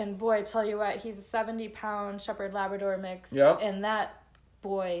walks, and boy, I tell you what, he's a 70-pound Shepherd Labrador mix, and that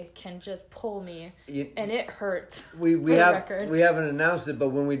boy can just pull me, and it hurts. We haven't announced it, but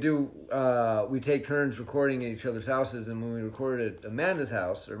when we do, we take turns recording at each other's houses, and when we recorded at Amanda's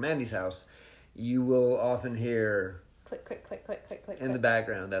house or Mandy's house, you will often hear click, click, click, click, click, click in the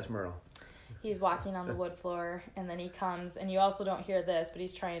background. That's Merle. He's walking on the wood floor, and then he comes, and you also don't hear this, but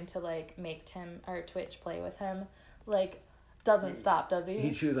he's trying to like make Tim or Twitch play with him, like. Doesn't stop, does he?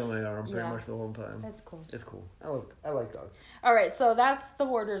 He chews on my arm pretty much the whole time. It's cool. It's cool. I like dogs. All right, so that's the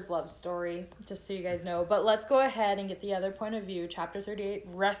Warder's love story, just so you guys know. But let's go ahead and get the other point of view, Chapter 38,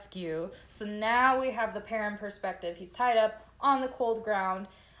 Rescue. So now we have the Perrin perspective. He's tied up on the cold ground.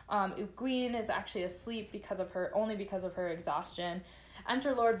 Egwene is actually asleep only because of her exhaustion.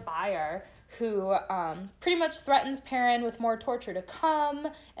 Enter Lord Byar, who pretty much threatens Perrin with more torture to come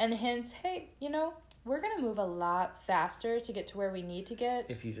and hints, hey, we're going to move a lot faster to get to where we need to get.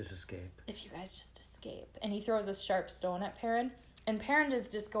 If you just escape. If you guys just escape. And he throws a sharp stone at Perrin. And Perrin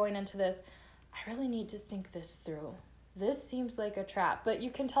is just going into this, I really need to think this through. This seems like a trap. But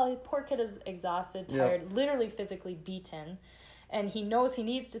you can tell poor kid is exhausted, tired, literally physically beaten. And he knows he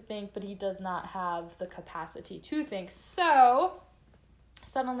needs to think, but he does not have the capacity to think. So,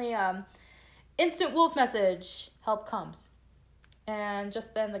 suddenly, instant wolf message. Help comes. And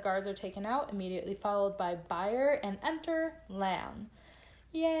just then the guards are taken out, immediately followed by Byar, and enter Lan.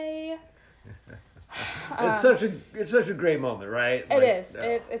 Yay. It's such a great moment, right? It is.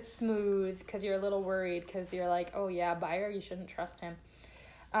 It's smooth because you're a little worried because you're like, oh yeah, Byar, you shouldn't trust him.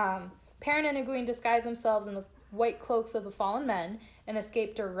 Perrin and Egwene disguise themselves in the white cloaks of the fallen men and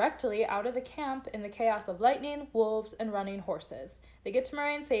escape directly out of the camp in the chaos of lightning, wolves, and running horses. They get to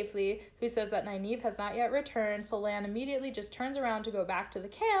Moiraine safely, who says that Nynaeve has not yet returned, so Lan immediately just turns around to go back to the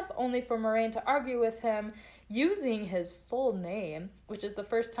camp, only for Moiraine to argue with him using his full name, which is the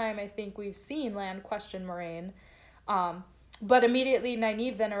first time I think we've seen Lan question Moiraine. But immediately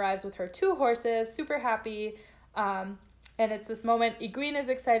Nynaeve then arrives with her 2 horses, super happy, and it's this moment, Egwene is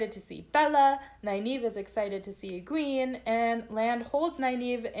excited to see Bella, Nynaeve is excited to see Egwene, and Lan holds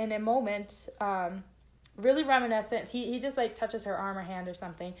Nynaeve in a moment, really reminiscent. He just like touches her arm or hand or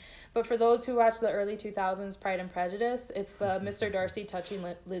something. But for those who watch the early 2000s Pride and Prejudice, it's the Mr. Darcy touching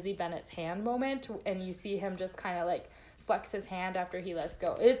Lizzie Bennet's hand moment, and you see him just kind of like flex his hand after he lets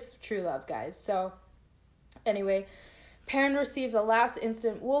go. It's true love, guys. So anyway, Perrin receives a last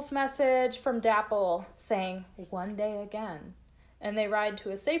instant wolf message from Dapple saying, one day again. And they ride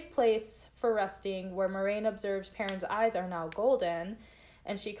to a safe place for resting where Moiraine observes Perrin's eyes are now golden.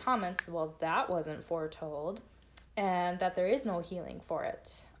 And she comments, well, that wasn't foretold. And that there is no healing for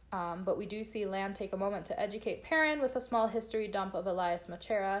it. But we do see Lan take a moment to educate Perrin with a small history dump of Elias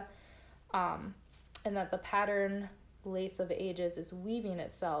Machera. And that the pattern lace of ages is weaving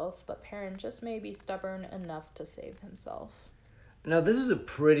itself, but Perrin just may be stubborn enough to save himself. Now, this is a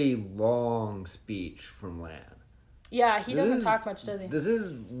pretty long speech from Lan. Yeah, he doesn't talk much, does he? This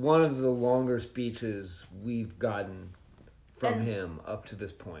is one of the longer speeches we've gotten from him up to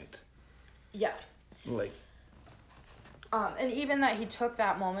this point. Yeah. Like. And even that he took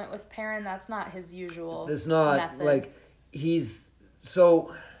that moment with Perrin, that's not his usual It's not, method. like, he's...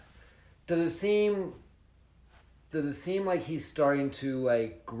 So, does it seem like he's starting to,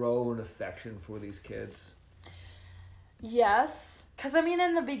 like, grow an affection for these kids? Yes. Because, I mean,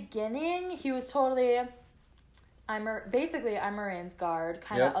 in the beginning, he was totally... I'm Moiraine's guard,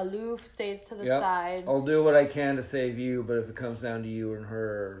 kind of aloof, stays to the side. I'll do what I can to save you, but if it comes down to you and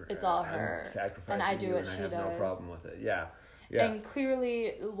her... It's all her. I'm sacrificing and I do you, what and she I have does. no problem with it, yeah. Yeah. And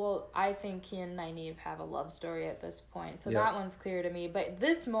clearly, well, I think he and Nynaeve have a love story at this point. So that one's clear to me. But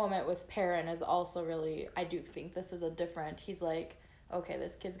this moment with Perrin is also really, I do think this is a different, he's like, okay,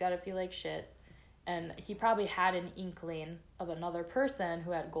 this kid's got to feel like shit. And he probably had an inkling of another person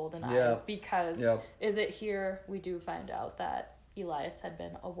who had golden eyes. Because is it here we do find out that Elias had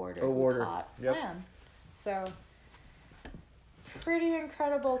been a warder who taught Lan. So, pretty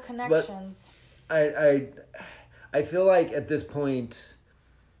incredible connections. But I feel like at this point,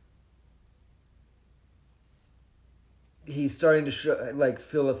 he's starting to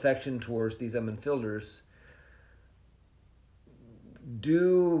feel affection towards these Emmenfilders,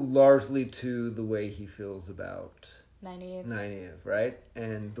 due largely to the way he feels about Nynaeve, right?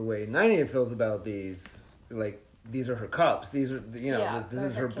 And the way Nynaeve feels about these, like, these are her cups. These are, this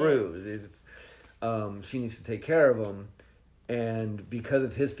is her brood. It's, she needs to take care of them. And because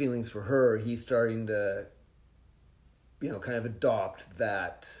of his feelings for her, he's starting to, kind of adopt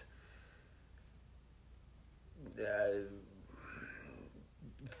that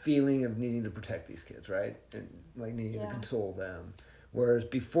feeling of needing to protect these kids, right? And like needing to console them. Whereas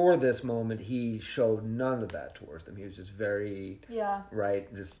before this moment, he showed none of that towards them. He was just very, right,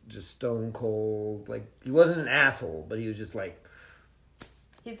 just stone cold. Like, he wasn't an asshole, but he was just like...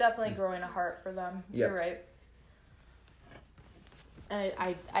 He's definitely growing a heart for them. Yep. You're right. And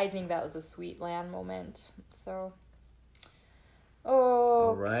I think that was a sweet Lan moment. So... Okay.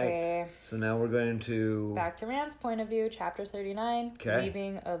 All right. So now we're going to... Back to Rand's point of view, chapter 39,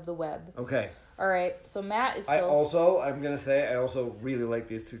 Weaving of the Web. Okay. All right. So Mat is still... I'm going to say, I also really like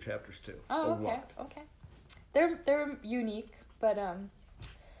these two chapters too. Oh, okay. Okay. They're unique, but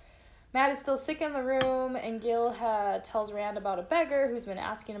Mat is still sick in the room, and Gil tells Rand about a beggar who's been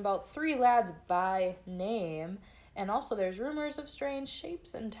asking about 3 lads by name. And also there's rumors of strange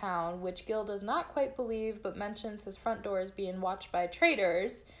shapes in town, which Gil does not quite believe, but mentions his front door is being watched by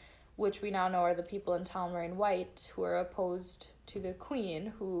traitors, which we now know are the people in town wearing white, who are opposed to the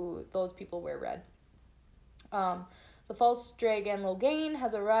queen, who those people wear red. The false dragon Logain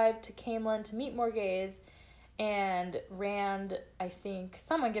has arrived to Caemlyn to meet Morghese, and Rand, I think,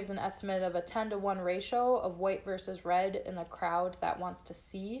 someone gives an estimate of a 10-to-1 ratio of white versus red in the crowd that wants to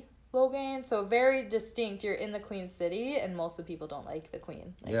see Logain. So very distinct. You're in the Queen's City, and most of the people don't like the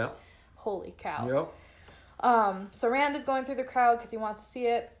Queen. Like, holy cow. Yep. So Rand is going through the crowd because he wants to see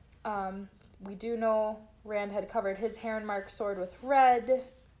it. We do know Rand had covered his Heronmark sword with red,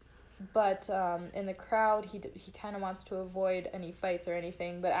 but in the crowd he kind of wants to avoid any fights or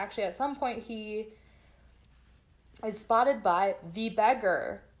anything. But actually at some point he is spotted by the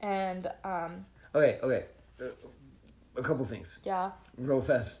beggar, and Okay. A couple things. Yeah. Real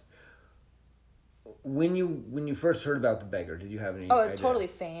fast. When you first heard about the beggar, did you have any? Oh, it's idea? totally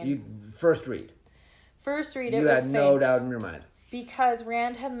Fane. You first read. You had no doubt in your mind. Because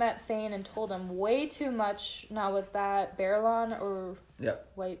Rand had met Fane and told him way too much. Now, was that Baerlon or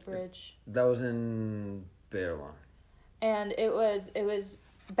Whitebridge? That was in Baerlon. And it was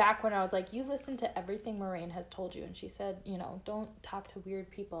back when I was like, you listen to everything Moiraine has told you. And she said, don't talk to weird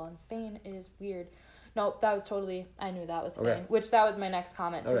people. And Fane is weird. No, that was totally... I knew that was Fane. Okay. Which, that was my next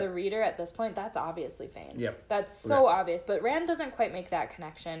comment. To the reader at this point, that's obviously Fane. Yep. That's so obvious. But Rand doesn't quite make that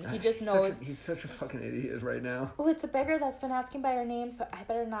connection. He just knows... He's such a fucking idiot right now. Oh, it's a beggar that's been asking by her name, so I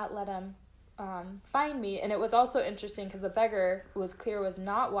better not let him find me. And it was also interesting, because the beggar was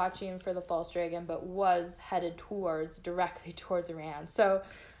not watching for the false dragon, but was headed directly towards Rand. So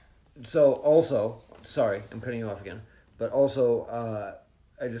also... Sorry, I'm cutting you off again. But also...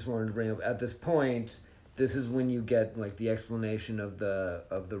 I just wanted to bring up, at this point, this is when you get like the explanation of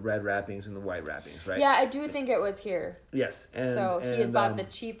the red wrappings and the white wrappings, right? Yeah, I do think it was here. Yes, he had bought the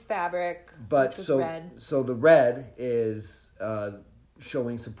cheap fabric, which was red. So the red is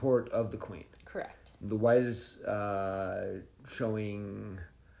showing support of the queen. Correct. The white is showing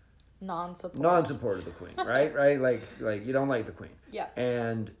non-support of the queen, right? Right, like you don't like the queen. Yeah.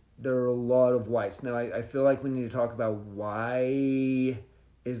 And there are a lot of whites. Now I feel like we need to talk about why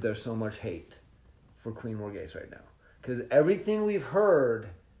is there so much hate for Queen Morghese right now? Because everything we've heard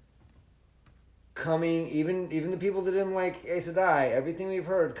coming, even the people that didn't like Aes Sedai, everything we've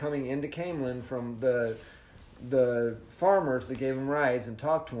heard coming into Caemlyn from the farmers that gave him rights and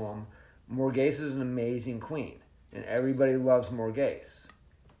talked to him, Morghese is an amazing queen, and everybody loves Morghese.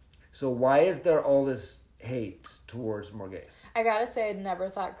 So why is there all this hate towards Morghese? I gotta say, I'd never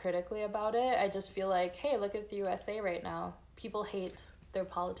thought critically about it. I just feel like, hey, look at the USA right now. People hate their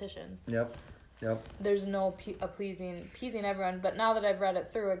politicians. Yep. There's no appeasing everyone. But now that I've read it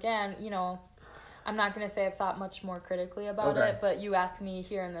through again, I'm not going to say I've thought much more critically about it. But you ask me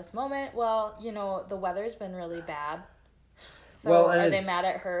here in this moment, well, the weather's been really bad. So Well, and are they it's- mad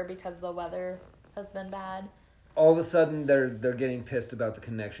at her because the weather has been bad? All of a sudden, they're getting pissed about the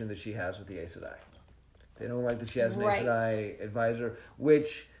connection that she has with the Aes Sedai. They don't like that she has an Aes Right. Sedai advisor,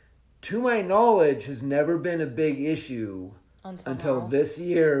 which, to my knowledge, has never been a big issue until now. this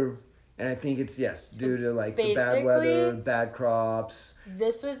year. And I think it's, due to like the bad weather, bad crops.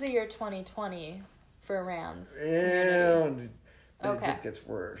 This was the year 2020 for Rand's Yeah, community. it Okay. just gets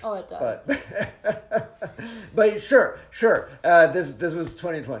worse. Oh, it does. But sure. This was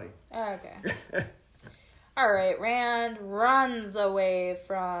 2020. Okay. All right, Rand runs away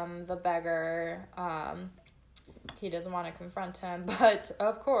from the beggar. He doesn't want to confront him, but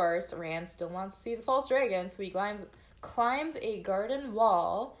of course, Rand still wants to see the false dragon, so he climbs a garden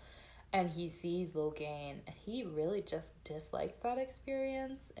wall, and he sees Logain. He really just dislikes that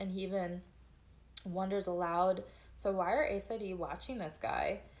experience, and he even wonders aloud, so why are Aes Sedai watching this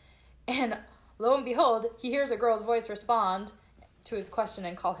guy? And lo and behold, he hears a girl's voice respond to his question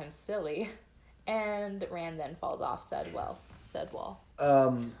and call him silly. And Rand then falls off said wall.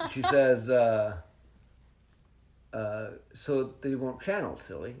 She says, so they won't channel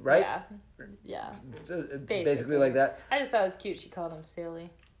silly, right? Yeah. So, basically like that. I just thought it was cute. She called him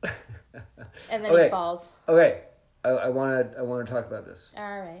silly. And then Okay. he falls. Okay, I want to talk about this.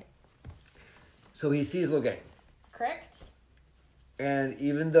 All right. So he sees Logain, Correct? and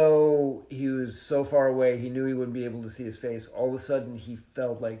even though he was so far away, he knew he wouldn't be able to see his face. All of a sudden, he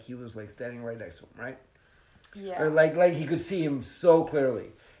felt like he was like standing right next to him, right? Yeah. Or like he could see him so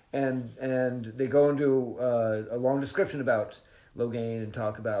clearly. And they go into a long description about Logain and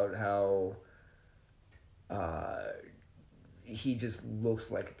talk about how he just looks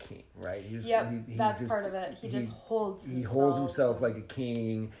like a king, right? That's part of it. He just holds himself. He holds himself like a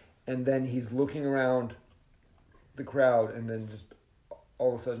king, and then he's looking around the crowd, and then just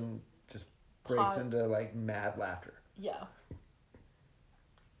all of a sudden just breaks into like mad laughter. Yeah.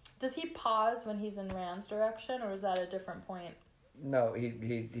 Does he pause when he's in Rand's direction, or is that a different point? No, he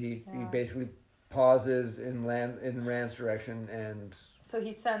basically pauses in Rand's direction, and So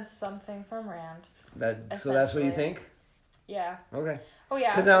he sensed something from Rand. so that's what you Essentially. think? Yeah. Okay. Oh,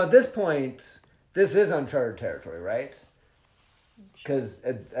 yeah. Because now at this point, this is uncharted territory, right? Because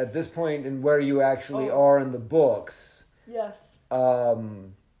at this point, in where you actually are in the books, Yes.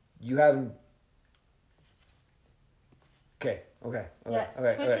 you haven't. Okay. Yeah,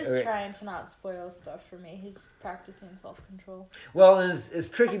 Twitch is trying to not spoil stuff for me. He's practicing self-control. Well, and it's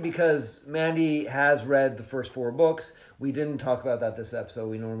tricky because Mandy has read the first 4 books. We didn't talk about that this episode.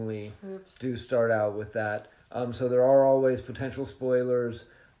 We normally do start out with that. So there are always potential spoilers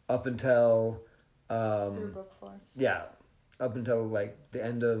up until... Through book 4. Yeah, up until like the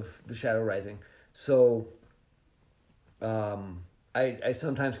end of The Shadow Rising. So I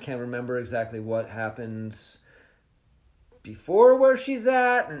sometimes can't remember exactly what happens before where she's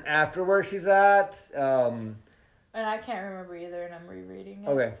at and after where she's at. And I can't remember either, and I'm rereading it.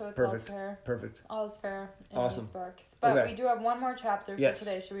 Okay, so it's perfect. all fair. Perfect. All is fair in Awesome. these books. But Okay. we do have one more chapter for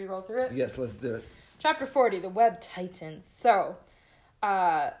today. Should we roll through it? Yes, let's do it. Chapter 40, The Web Titans. So,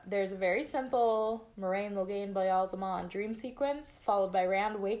 there's a very simple Moraine Logain Bayal-Zaman dream sequence, followed by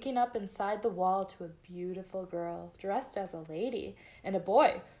Rand waking up inside the wall to a beautiful girl dressed as a lady, and a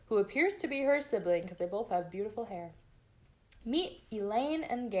boy who appears to be her sibling because they both have beautiful hair. Meet Elaine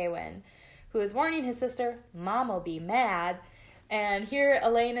and Gawain, who is warning his sister, Mom'll be mad. And here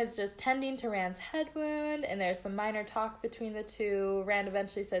Elaine is just tending to Rand's head wound, and there's some minor talk between the two. Rand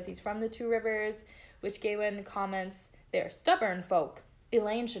eventually says he's from the Two Rivers, which Gawain comments, they're stubborn folk.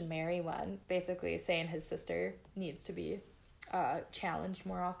 Elaine should marry one, basically saying his sister needs to be challenged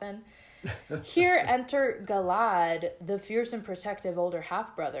more often. Here enter Galad, the fierce and protective older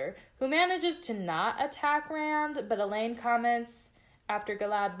half-brother, who manages to not attack Rand, but Elaine comments after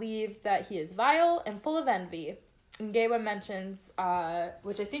Galad leaves that he is vile and full of envy. And Gawain mentions,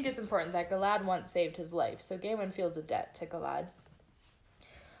 which I think is important, that Galad once saved his life, so Gawain feels a debt to Galad.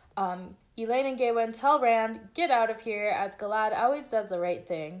 Elaine and Gawain tell Rand, get out of here, as Galad always does the right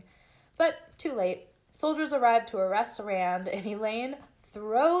thing. But too late. Soldiers arrive to arrest Rand, and Elaine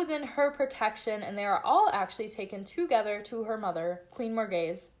throws in her protection, and they are all actually taken together to her mother, Queen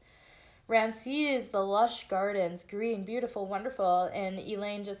Morghese. Rand sees the lush gardens, green, beautiful, wonderful, and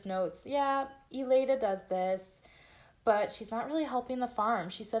Elaine just notes, yeah, Elada does this, but she's not really helping the farm.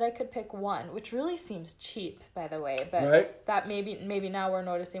 She said I could pick one, which really seems cheap, by the way, but right. That maybe now we're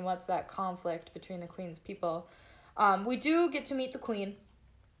noticing what's that conflict between the Queen's people. We do get to meet the Queen,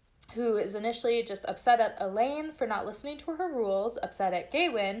 who is initially just upset at Elaine for not listening to her rules, upset at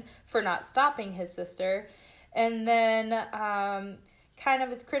Gawain for not stopping his sister, and then kind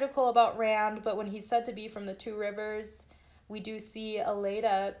of is critical about Rand, but when he's said to be from the Two Rivers, we do see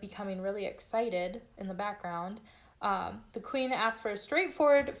Aleida becoming really excited in the background. The queen asks for a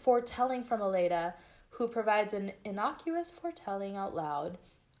straightforward foretelling from Aleida, who provides an innocuous foretelling out loud,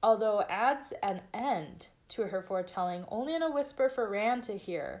 although adds an end to her foretelling only in a whisper for Rand to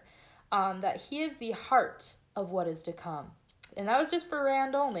hear, that he is the heart of what is to come. And that was just for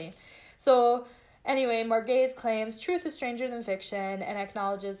Rand only. So anyway, Marghese claims truth is stranger than fiction and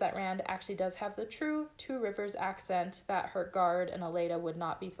acknowledges that Rand actually does have the true Two Rivers accent that her guard and Aleida would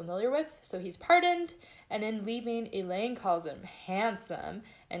not be familiar with. So he's pardoned, and in leaving, Elaine calls him handsome,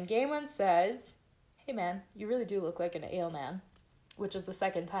 and Gawain says, "Hey man, you really do look like an ale man," which is the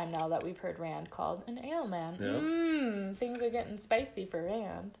second time now that we've heard Rand called an ale man. Yep. Things are getting spicy for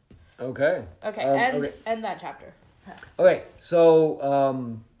Rand. Okay. End that chapter. Okay,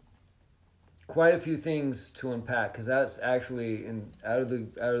 so quite a few things to unpack, because that's actually out of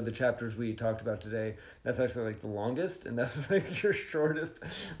the chapters we talked about today, that's actually like the longest, and that's like your shortest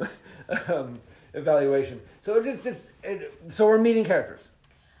evaluation. So so we're meeting characters.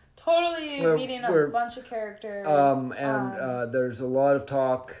 Totally meeting a bunch of characters. There's a lot of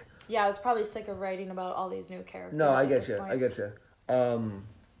talk. Yeah, I was probably sick of writing about all these new characters. No, I get you.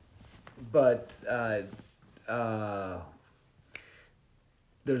 But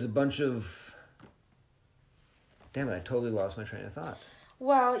there's a bunch of... Damn it, I totally lost my train of thought.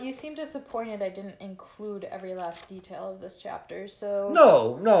 Well, you seem disappointed I didn't include every last detail of this chapter, so...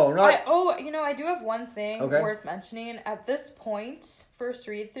 No, not... I do have one thing worth mentioning. At this point, first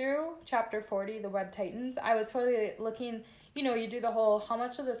read-through, chapter 40, The Web Titans, I was totally looking... you do the whole, how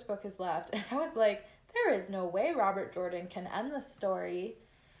much of this book is left? And I was like, there is no way Robert Jordan can end this story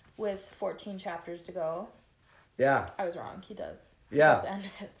with 14 chapters to go. Yeah. I was wrong. He does. Yeah. End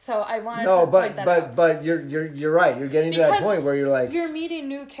it. So I wanted to point that out. But you're right. You're getting to that point where you're like... You're meeting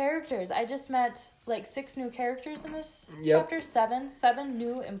new characters. I just met like 6 new characters in this chapter. 7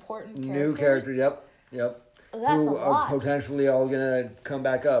 new important characters. New characters, yep. That's a lot. Are potentially all going to come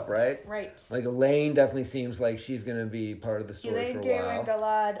back up, right? Right. Like Elaine definitely seems like she's going to be part of the story for a while. Elaine,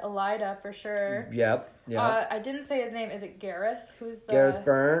 Galad, Aleida for sure. Yep. I didn't say his name. Is it Gareth? Who's the... Gareth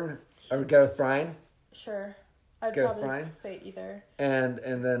Byrne? Or Gareth Bryan? Sure. I'd Gareth probably Bryan? say either. And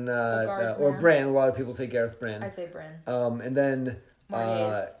then or Bran. A lot of people say Gareth Bran. I say Bran. And then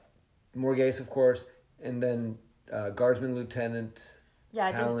Morghese, of course, and then Guardsman Lieutenant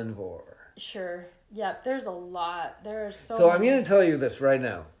Talon Vore. Sure. Yep. There's a lot. There's So I'm going to tell you this right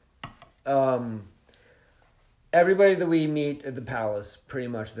now. Everybody that we meet at the palace, pretty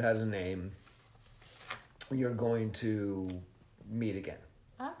much that has a name, you're going to meet again.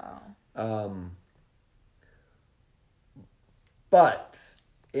 Oh. But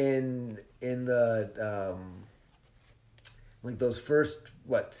in the like those first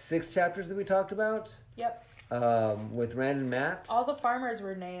 6 chapters that we talked about? Yep. With Rand and Mat. All the farmers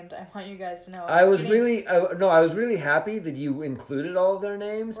were named. I want you guys to know. I was really happy that you included all of their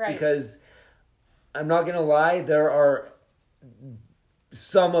names, because I'm not gonna lie, there are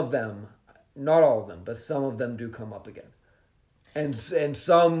some of them, not all of them, but some of them do come up again. And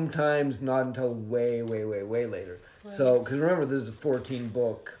sometimes not until way, way, way, way later. Right. So, because remember, this is a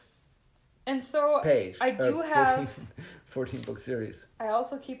 14-book and so page. I do have 14-book series. I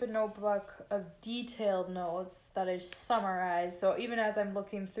also keep a notebook of detailed notes that I summarize. So even as I'm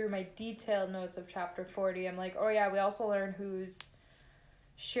looking through my detailed notes of chapter 40, I'm like, oh yeah, we also learn who's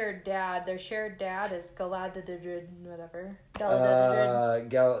shared dad. Their shared dad is Galadriel, whatever. Galadriel.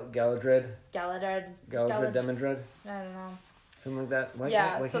 Galadriel Demandred. I don't know. Something like that.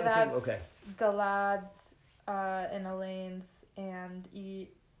 Why so that's Galad's and Elaine's and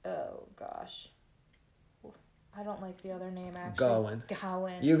oh gosh. I don't like the other name actually.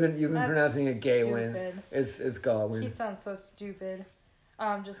 Gawain. You've been pronouncing it Gawain. It's Gawain. He sounds so stupid.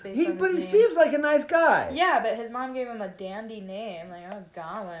 Just based on his name. But he seems like a nice guy. Yeah, but his mom gave him a dandy name, like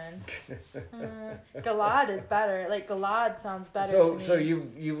Gawain. Galad is better. Like Galad sounds better to me. So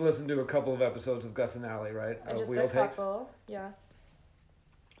you've listened to a couple of episodes of Gus and Allie, right? Just a couple, yes.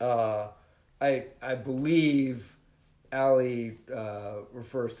 I believe Allie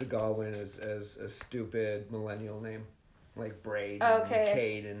refers to Gawain as a stupid millennial name, like Braid and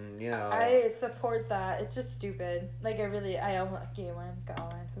Kate, and I support that. It's just stupid. Like I almost Gawain.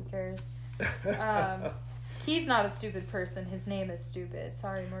 Who cares? He's not a stupid person. His name is stupid.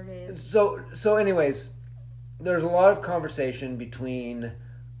 Sorry, Morghese. So anyways, there's a lot of conversation between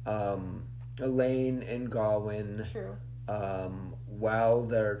Elaine and Gawain. True. While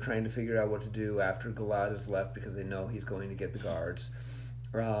they're trying to figure out what to do after Galad is left, because they know he's going to get the guards.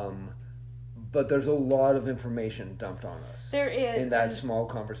 but there's a lot of information dumped on us. There is. In that small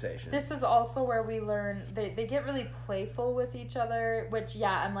conversation. This is also where we learn, they get really playful with each other, which,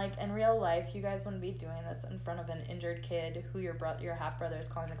 yeah, I'm like, in real life, you guys wouldn't be doing this in front of an injured kid who your half-brother is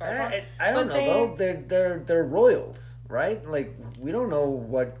calling the guards on. I don't know, though. They're royals, right? Like, we don't know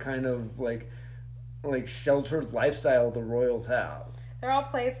what kind of, like sheltered lifestyle the royals have. They're all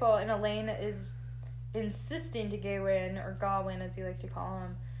playful, and Elaine is insisting to Gawain, or Gawain as you like to call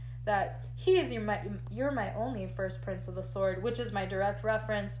him, that he is you're my only first prince of the sword, which is my direct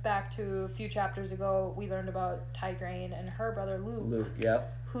reference back to a few chapters ago. We learned about Tigraine and her brother Luke,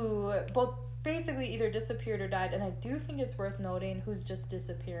 who both basically either disappeared or died, and I do think it's worth noting who's just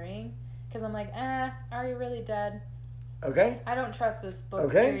disappearing, because I'm like, are you really dead? Okay. I don't trust this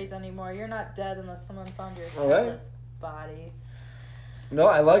book series anymore. You're not dead unless someone found your headless body. No,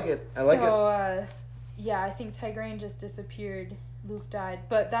 I like it. I like it. Yeah, I think Tigraine just disappeared. Luke died,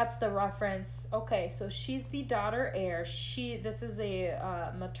 but that's the reference. Okay, so she's the daughter heir. This is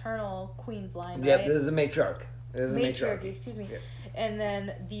a maternal queen's line, Yep, right? this is the matriarch. Matriarch, excuse me. Yep. And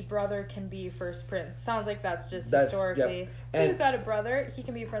then the brother can be first prince. Sounds like that's historically. Yep. If you've got a brother, he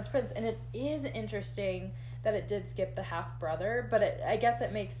can be first prince. And it is interesting that it did skip the half brother, but I guess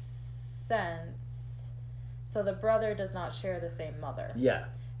it makes sense. So the brother does not share the same mother. Yeah.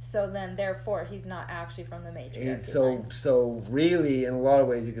 So then, therefore, he's not actually from the matriarchy. So really, in a lot of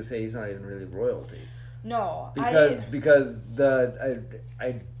ways, you could say he's not even really royalty. No, because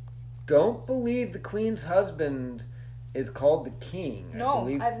I don't believe the queen's husband is called the king. No,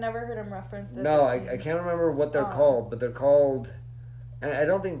 I've never heard him referenced. No, I can't remember what they're called, but they're called. And I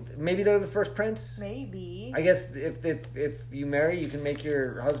don't think maybe they're the first prince. Maybe. I guess if you marry, you can make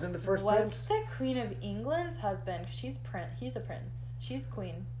your husband the first prince. What's the Queen of England's husband? He's a prince. She's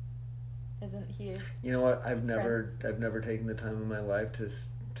queen, isn't he? You know what? I've never taken the time in my life to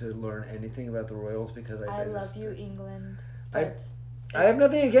learn anything about the royals because I love you, England. I have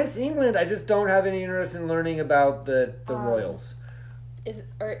nothing against England. I just don't have any interest in learning about the royals.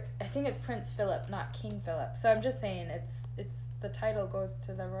 I think it's Prince Philip, not King Philip. So I'm just saying it's the title goes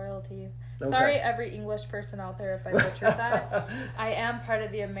to the royalty. Okay. Sorry, every English person out there if I butchered that. I am part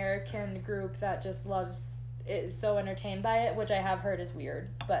of the American group that just is so entertained by it, which I have heard is weird,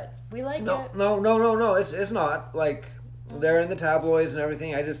 but we like it. No. It's not. Like, they're in the tabloids and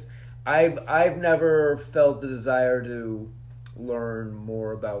everything. I've never felt the desire to learn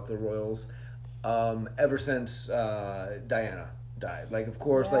more about the royals ever since Diana died. Like, of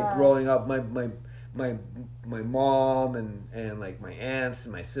course, like growing up, my mom and like my aunts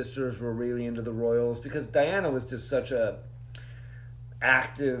and my sisters were really into the royals because Diana was just such a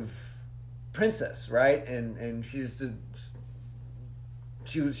active princess, right? And she was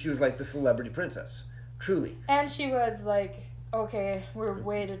like the celebrity princess, truly. And she was like, okay, we're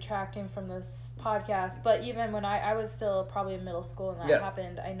way detracting from this podcast, but even when I was still probably in middle school and that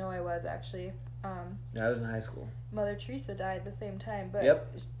happened, I know I was actually. I was in high school. Mother Teresa died at the same time, but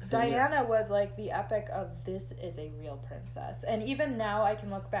Diana was like the epic of this is a real princess. And even now I can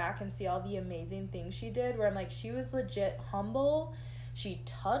look back and see all the amazing things she did where I'm like, she was legit humble. She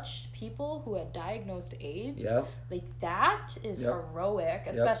touched people who had diagnosed AIDS. Yep. Like, that is heroic,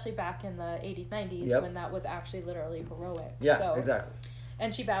 especially back in the 80s, 90s, when that was actually literally heroic. Yeah, exactly.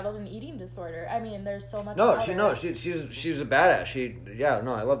 And she battled an eating disorder. I mean, there's so much. She's a badass.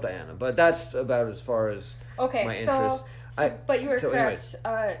 I love Diana, but that's about as far as my interest. But you were correct.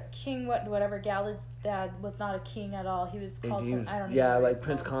 King whatever Galad's dad was not a king at all. He was called I don't know. Like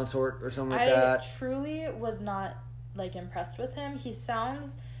Prince Consort or something like that. I truly was not like impressed with him. He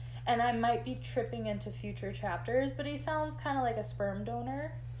sounds, and I might be tripping into future chapters, but he sounds kind of like a sperm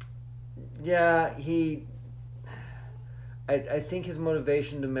donor. Yeah, I think his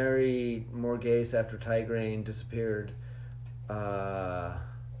motivation to marry Morghese after Tigraine disappeared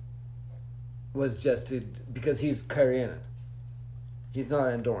was just because he's Cairhienin. He's not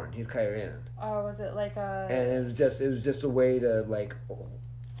Andorran. He's Cairhienin. Oh, was it like a? And it was just a way to like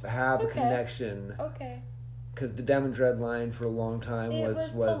have a connection. Okay. Because the Demandred line for a long time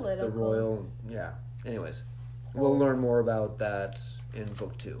was the royal. Yeah. Anyways, we'll learn more about that in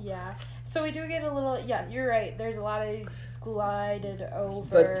book 2. Yeah. So we do get a little. Yeah, you're right. There's a lot of glided over.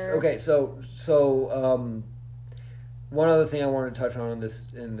 But okay, so one other thing I want to touch on in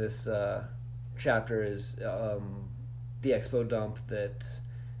this chapter is the expo dump that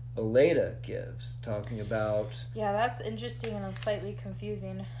Aleida gives, talking about. Yeah, that's interesting and slightly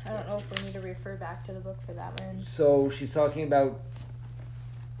confusing. I don't know if we need to refer back to the book for that one. So she's talking about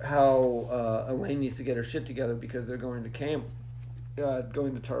how Elaine needs to get her shit together because they're going to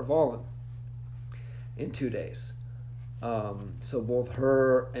going to Tar Valon in 2 days. So both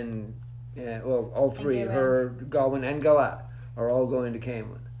her and And, well, all three, Galen. her, Galwin, and Galad, are all going to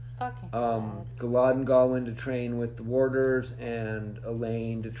Camelin. Fucking Galad and Galwin to train with the Warders, and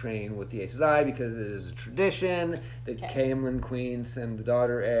Elaine to train with the Aes Sedai, because it is a tradition that Camelin queens send the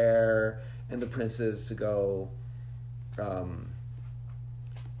daughter heir and the princes to go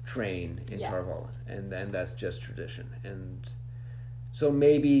train in Tar Valon, and that's just tradition. And so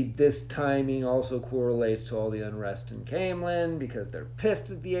maybe this timing also correlates to all the unrest in Camelin because they're pissed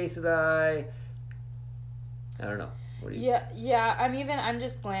at the Aes Sedai. I don't know. What do you I'm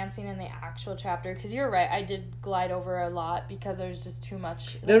just glancing in the actual chapter because you're right. I did glide over a lot because there's just too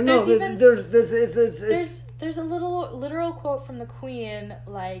much. There's a little literal quote from the Queen,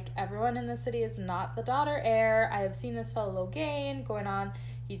 like, everyone in the city is not the daughter heir. I have seen this fellow Logain going on.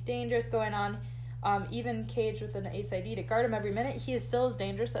 He's dangerous going on. Even caged with an Aes Sedai to guard him every minute, he is still as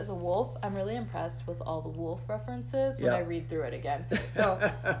dangerous as a wolf. I'm really impressed with all the wolf references when I read through it again. So,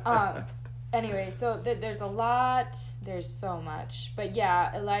 anyway, so there's a lot. There's so much. But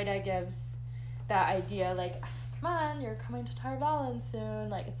yeah, Elida gives that idea, like, come on, you're coming to Tar Valon soon.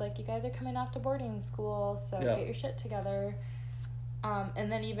 Like, it's like you guys are coming off to boarding school, so get your shit together.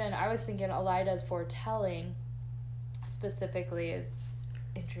 And then even, I was thinking Elida's foretelling specifically is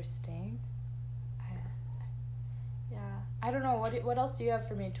interesting. I don't know, what else do you have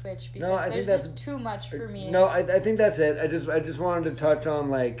for me, Twitch? Because there's just too much for me. No, I think that's it. I just wanted to touch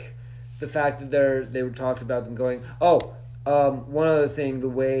on, like, the fact that they were talked about them going, one other thing, the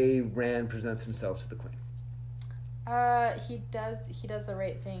way Rand presents himself to the Queen. He does the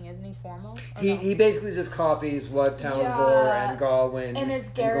right thing, isn't he? Formal. He basically just copies what Talonvor and Galwin and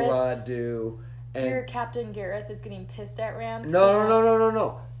Galad do. And Captain Gareth is getting pissed at Rand.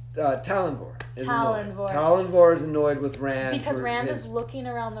 No. Talonvor is annoyed. Talonvor is annoyed with Rand because Rand is looking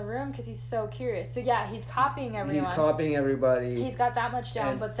around the room because he's so curious. So yeah, he's copying everyone. He's copying everybody. He's got that much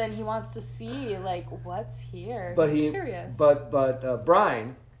down, but then he wants to see, like, what's here. But he's curious. But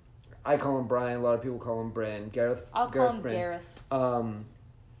Brian, I call him Brian. A lot of people call him Bran. Gareth. I'll call him Gareth.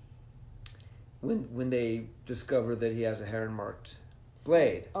 When they discover that he has a heron-marked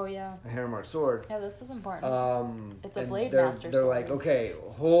blade. Oh, yeah. A heron-marked sword. Yeah, this is important. It's a blade master sword. They're like, okay,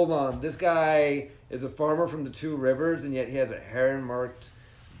 hold on. This guy is a farmer from the Two Rivers, and yet he has a heron-marked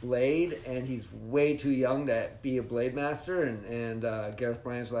blade, and he's way too young to be a blade master. And Gareth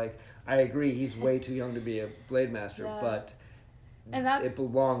Bryant's like, I agree, he's way too young to be a blade master, but it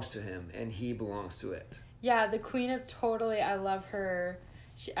belongs to him, and he belongs to it. Yeah, the Queen is totally, I love her.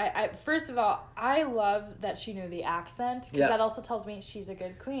 First of all, I love that she knew the accent, because that also tells me she's a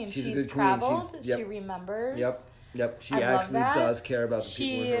good queen. She's traveled. She remembers. Yep. She actually does care about the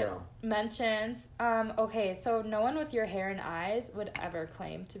people in her realm. She mentions, okay, so no one with your hair and eyes would ever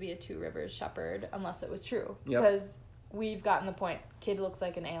claim to be a Two Rivers shepherd unless it was true. Because we've gotten the point. Kid looks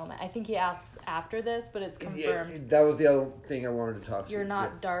like an ailment. I think he asks after this, but it's confirmed. Yeah, that was the other thing I wanted to talk to. You're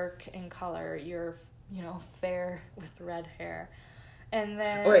not dark in color. You're, fair with red hair. And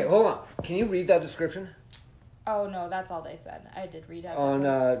then... Oh, wait, hold on. Can you read that description? Oh, no, that's all they said. I did read it.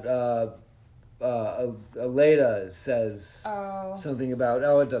 Eleda says something about...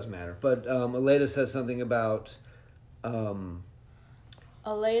 Oh, it doesn't matter. But Eleda says something about...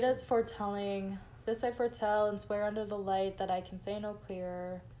 Eleda's foretelling... This I foretell and swear under the light that I can say no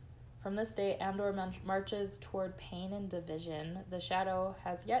clearer. From this day, Andor marches toward pain and division. The shadow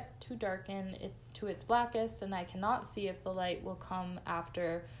has yet to darken to its blackest, and I cannot see if the light will come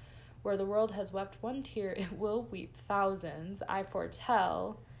after. Where the world has wept one tear, it will weep thousands. I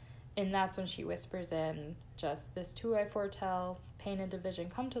foretell, and that's when she whispers in, just, this too I foretell, pain and division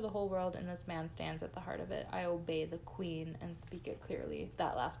come to the whole world, and this man stands at the heart of it. I obey the Queen and speak it clearly.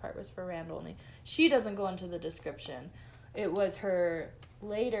 That last part was for Rand only. She doesn't go into the description. It was her...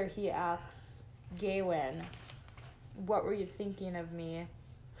 Later, he asks Gawain, what were you thinking of me?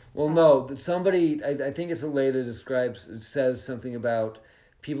 Well, no, somebody, I think it's Eleda says something about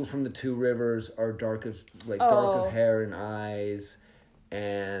people from the Two Rivers are dark of hair and eyes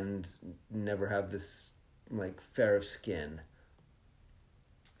and never have this, fair of skin.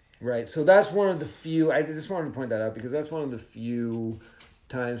 Right, so that's one of the few, I just wanted to point that out because that's one of the few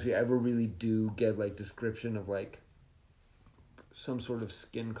times we ever really do get, description of, some sort of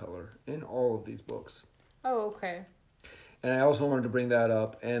skin color in all of these books. Oh, okay. And I also wanted to bring that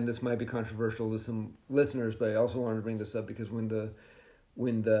up, and this might be controversial to some listeners, but I also wanted to bring this up because when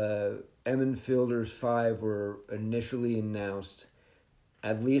the Emond Fielders 5 were initially announced,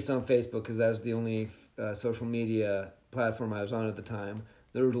 at least on Facebook, because that's the only social media platform I was on at the time,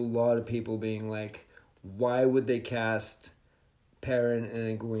 there was a lot of people being like, why would they cast Perrin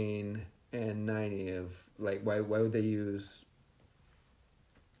and Egwene and Nynaeve? Why would they use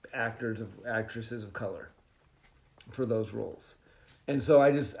actresses of color for those roles. And so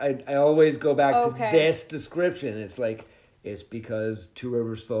I always go back to this description. It's like, it's because Two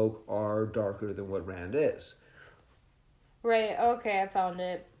Rivers folk are darker than what Rand is. Right, okay, I found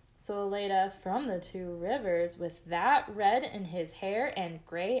it. So Aleida from the Two Rivers, with that red in his hair and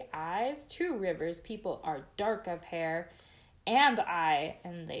gray eyes, Two Rivers people are dark of hair and eye,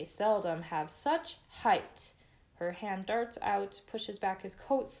 and they seldom have such height. Her hand darts out, pushes back his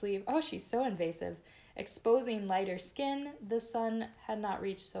coat sleeve. Oh, she's so invasive. Exposing lighter skin the sun had not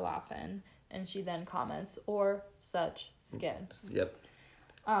reached so often. And she then comments, or such skin. Yep.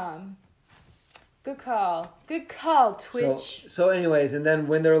 Good call, Twitch. So anyways, and then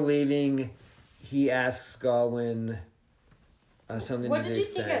when they're leaving, he asks Gawain something. What did you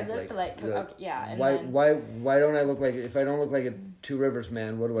think I looked like? Okay, yeah. And why don't I look like, if I don't look like a Two Rivers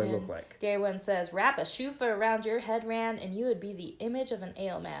man, what do I look like? Gawain says, wrap a shufa around your head, Rand, and you would be the image of an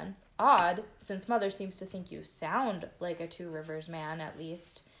ale man. Odd, since Mother seems to think you sound like a Two Rivers man, at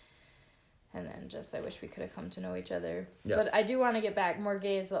least. And then just, I wish we could have come to know each other. Yep. But I do want to get back.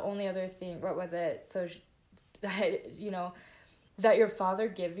 Morgase, the only other thing, what was it? So, that your father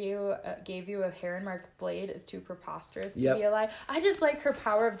gave you a heron-marked blade is too preposterous to be a lie. I just like her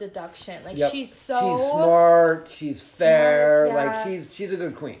power of deduction. Like, she's smart, she's fair, like, she's a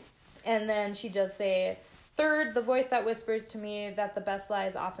good queen. And then she does say, third, the voice that whispers to me that the best lie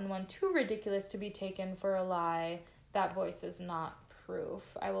is often one too ridiculous to be taken for a lie. That voice is not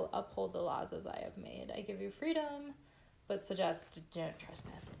proof. I will uphold the laws as I have made. I give you freedom, but suggest don't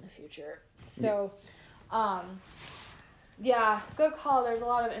trespass in the future. So, good call. There's a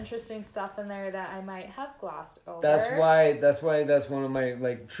lot of interesting stuff in there that I might have glossed over. That's why that's one of my,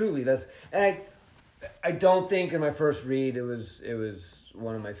 like, truly, that's, and I don't think in my first read it was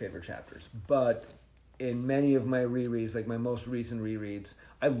one of my favorite chapters, but in many of my rereads, like my most recent rereads,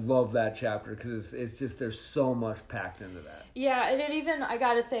 I love that chapter because it's just, there's so much packed into that. Yeah, and it even, I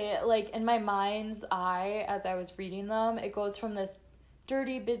gotta say, like, in my mind's eye, as I was reading them, it goes from this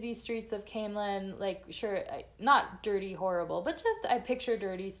dirty, busy streets of Caemlyn, like, sure, not dirty, horrible, but just, I picture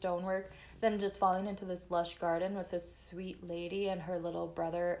dirty stonework, then just falling into this lush garden with this sweet lady and her little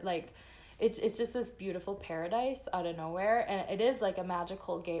brother, like, it's just this beautiful paradise out of nowhere, and it is like a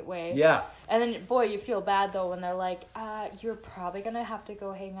magical gateway. Yeah. And then, boy, you feel bad, though, when they're like, you're probably gonna have to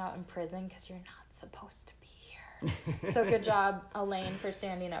go hang out in prison because you're not supposed to be here. So good job, Elaine, for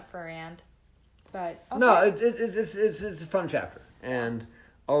standing up for Rand. But, okay. No, it's a fun chapter. And,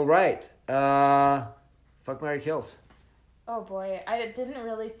 all right. Fuck, marry, kills. Oh, boy. I didn't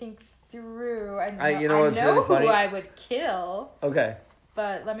really think through. I know really funny? Who I would kill. Okay.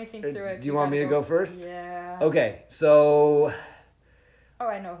 But let me think through it. Do you want me to go first? Yeah. Okay, so... Oh,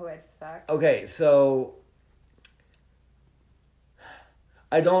 I know who I'd fuck. Okay, so...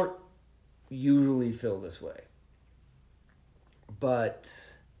 I don't usually feel this way.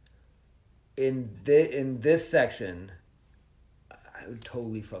 But... In this section... I would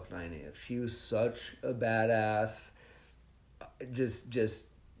totally fuck Nynaeve. She was such a badass. Just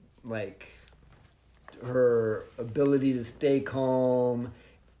like... her ability to stay calm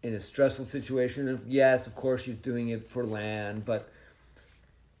in a stressful situation. Yes, of course, she's doing it for land, but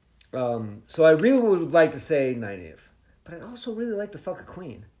so I really would like to say Nynaeve, but I'd also really like to fuck a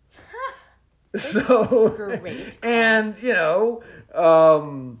queen. So great, and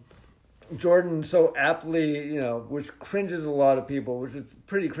Jordan so aptly, which cringes a lot of people, which is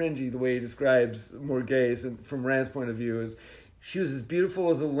pretty cringy the way he describes Morgase, and from Rand's point of view is. She was as beautiful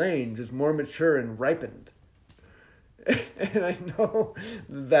as Elaine, just more mature and ripened. And I know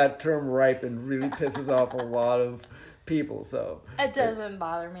that term ripened really pisses off a lot of people, so... It doesn't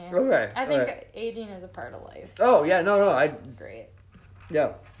bother me. Okay. I think aging is a part of life. Oh, yeah, no. Great.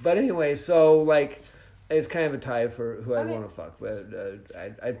 Yeah, but anyway, so, like, it's kind of a tie for who I want to fuck. But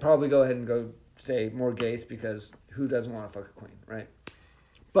I'd probably go ahead and go say Morgase, because who doesn't want to fuck a queen, right?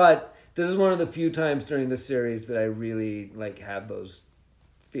 But... this is one of the few times during this series that I really, like, have those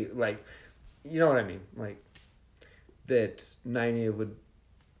like, you know what I mean? Like, that Nynaeve would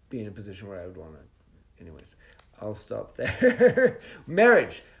be in a position where I would want to... Anyways, I'll stop there.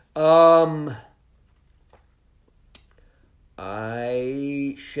 Marriage. I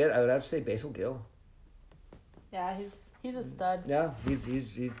would have to say Basil Gill. Yeah, he's a stud. Yeah,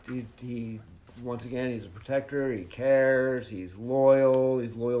 he once again, he's a protector, he cares, he's loyal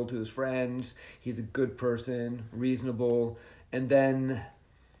to his friends, he's a good person, reasonable. And then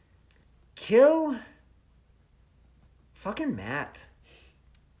kill fucking Matt.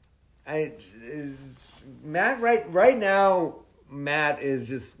 Matt right now, Matt is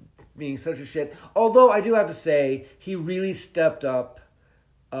just being such a shit. Although I do have to say, he really stepped up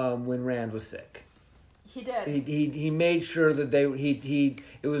when Rand was sick. He did. He made sure that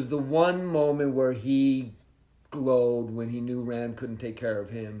it was the one moment where he glowed when he knew Rand couldn't take care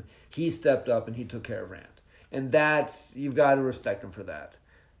of him. He stepped up and he took care of Rand. And you've got to respect him for that.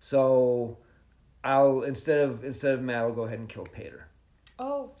 So I'll instead of Matt, I'll go ahead and kill Pater.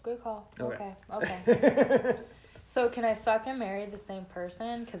 Oh, good call. Okay. Okay. So can I fuck and marry the same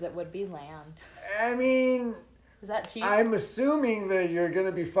person? Because it would be Lan. I mean, is that cheap? I'm assuming that you're going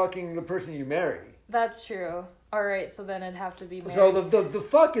to be fucking the person you marry. That's true. All right, so then it'd have to be married. So the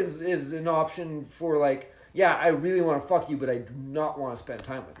fuck is an option for like, yeah, I really want to fuck you, but I do not want to spend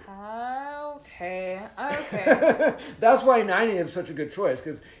time with you. Okay. That's why 90 is such a good choice,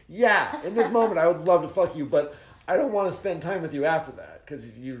 because, yeah, in this moment I would love to fuck you, but I don't want to spend time with you after that,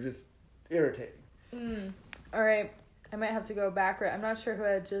 because you're just irritating. All right, I might have to go back. I'm not sure who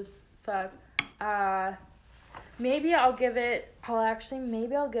I'd just fuck. Maybe I'll give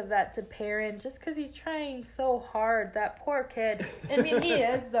that to Perrin, just because he's trying so hard. That poor kid. I mean, he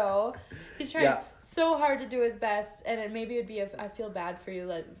is, though. He's trying so hard to do his best, and maybe it'd be I feel bad for you.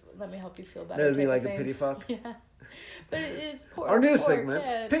 Let me help you feel better. That'd be like a pity fuck. Yeah, but it's poor. Our new poor segment,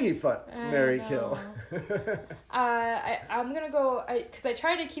 kid. Piggy Fuck, Marry, Kill. I'm gonna go because I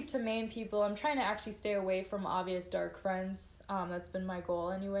try to keep to main people. I'm trying to actually stay away from obvious dark friends. That's been my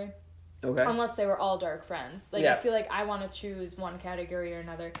goal anyway. Okay. Unless they were all dark friends. Like, I feel like I want to choose one category or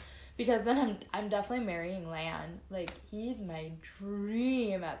another. Because then I'm definitely marrying Lan. Like, he's my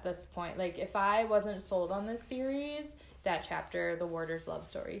dream at this point. Like, if I wasn't sold on this series, that chapter, The Warder's Love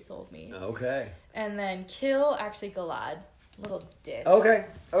Story, sold me. Okay. And then kill, actually, Galad. Little dick. Okay.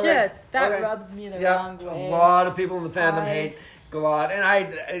 That rubs me the wrong way. A lot of people in the fandom hate Galad.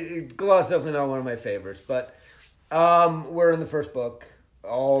 And Galad's definitely not one of my favorites. But we're in the first book. A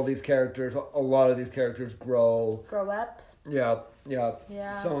lot of these characters grow up.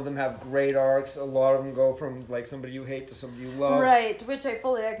 Yeah. Some of them have great arcs. A lot of them go from like somebody you hate to somebody you love. Right, which I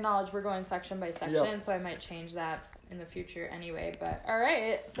fully acknowledge. We're going section by section, so I might change that in the future anyway. But all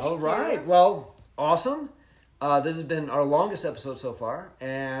right. Thank you. Well, awesome. This has been our longest episode so far,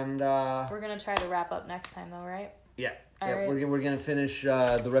 and we're gonna try to wrap up next time, though, right? Yeah. All right. We're gonna finish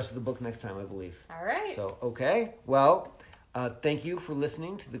the rest of the book next time, I believe. All right. So okay. Well. Thank you for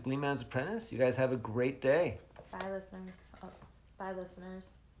listening to The Gleeman's Apprentice. You guys have a great day. Bye, listeners. Bye,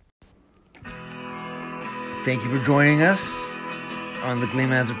 listeners. Thank you for joining us on The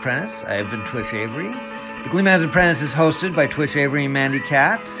Gleeman's Apprentice. I have been Twitch Avery. The Gleeman's Apprentice is hosted by Twitch Avery and Mandy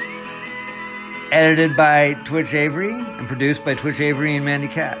Katz, edited by Twitch Avery, and produced by Twitch Avery and Mandy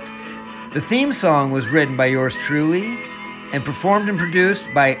Katz. The theme song was written by yours truly and performed and produced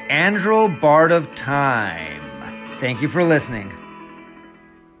by Andrel Bard of Time. Thank you for listening.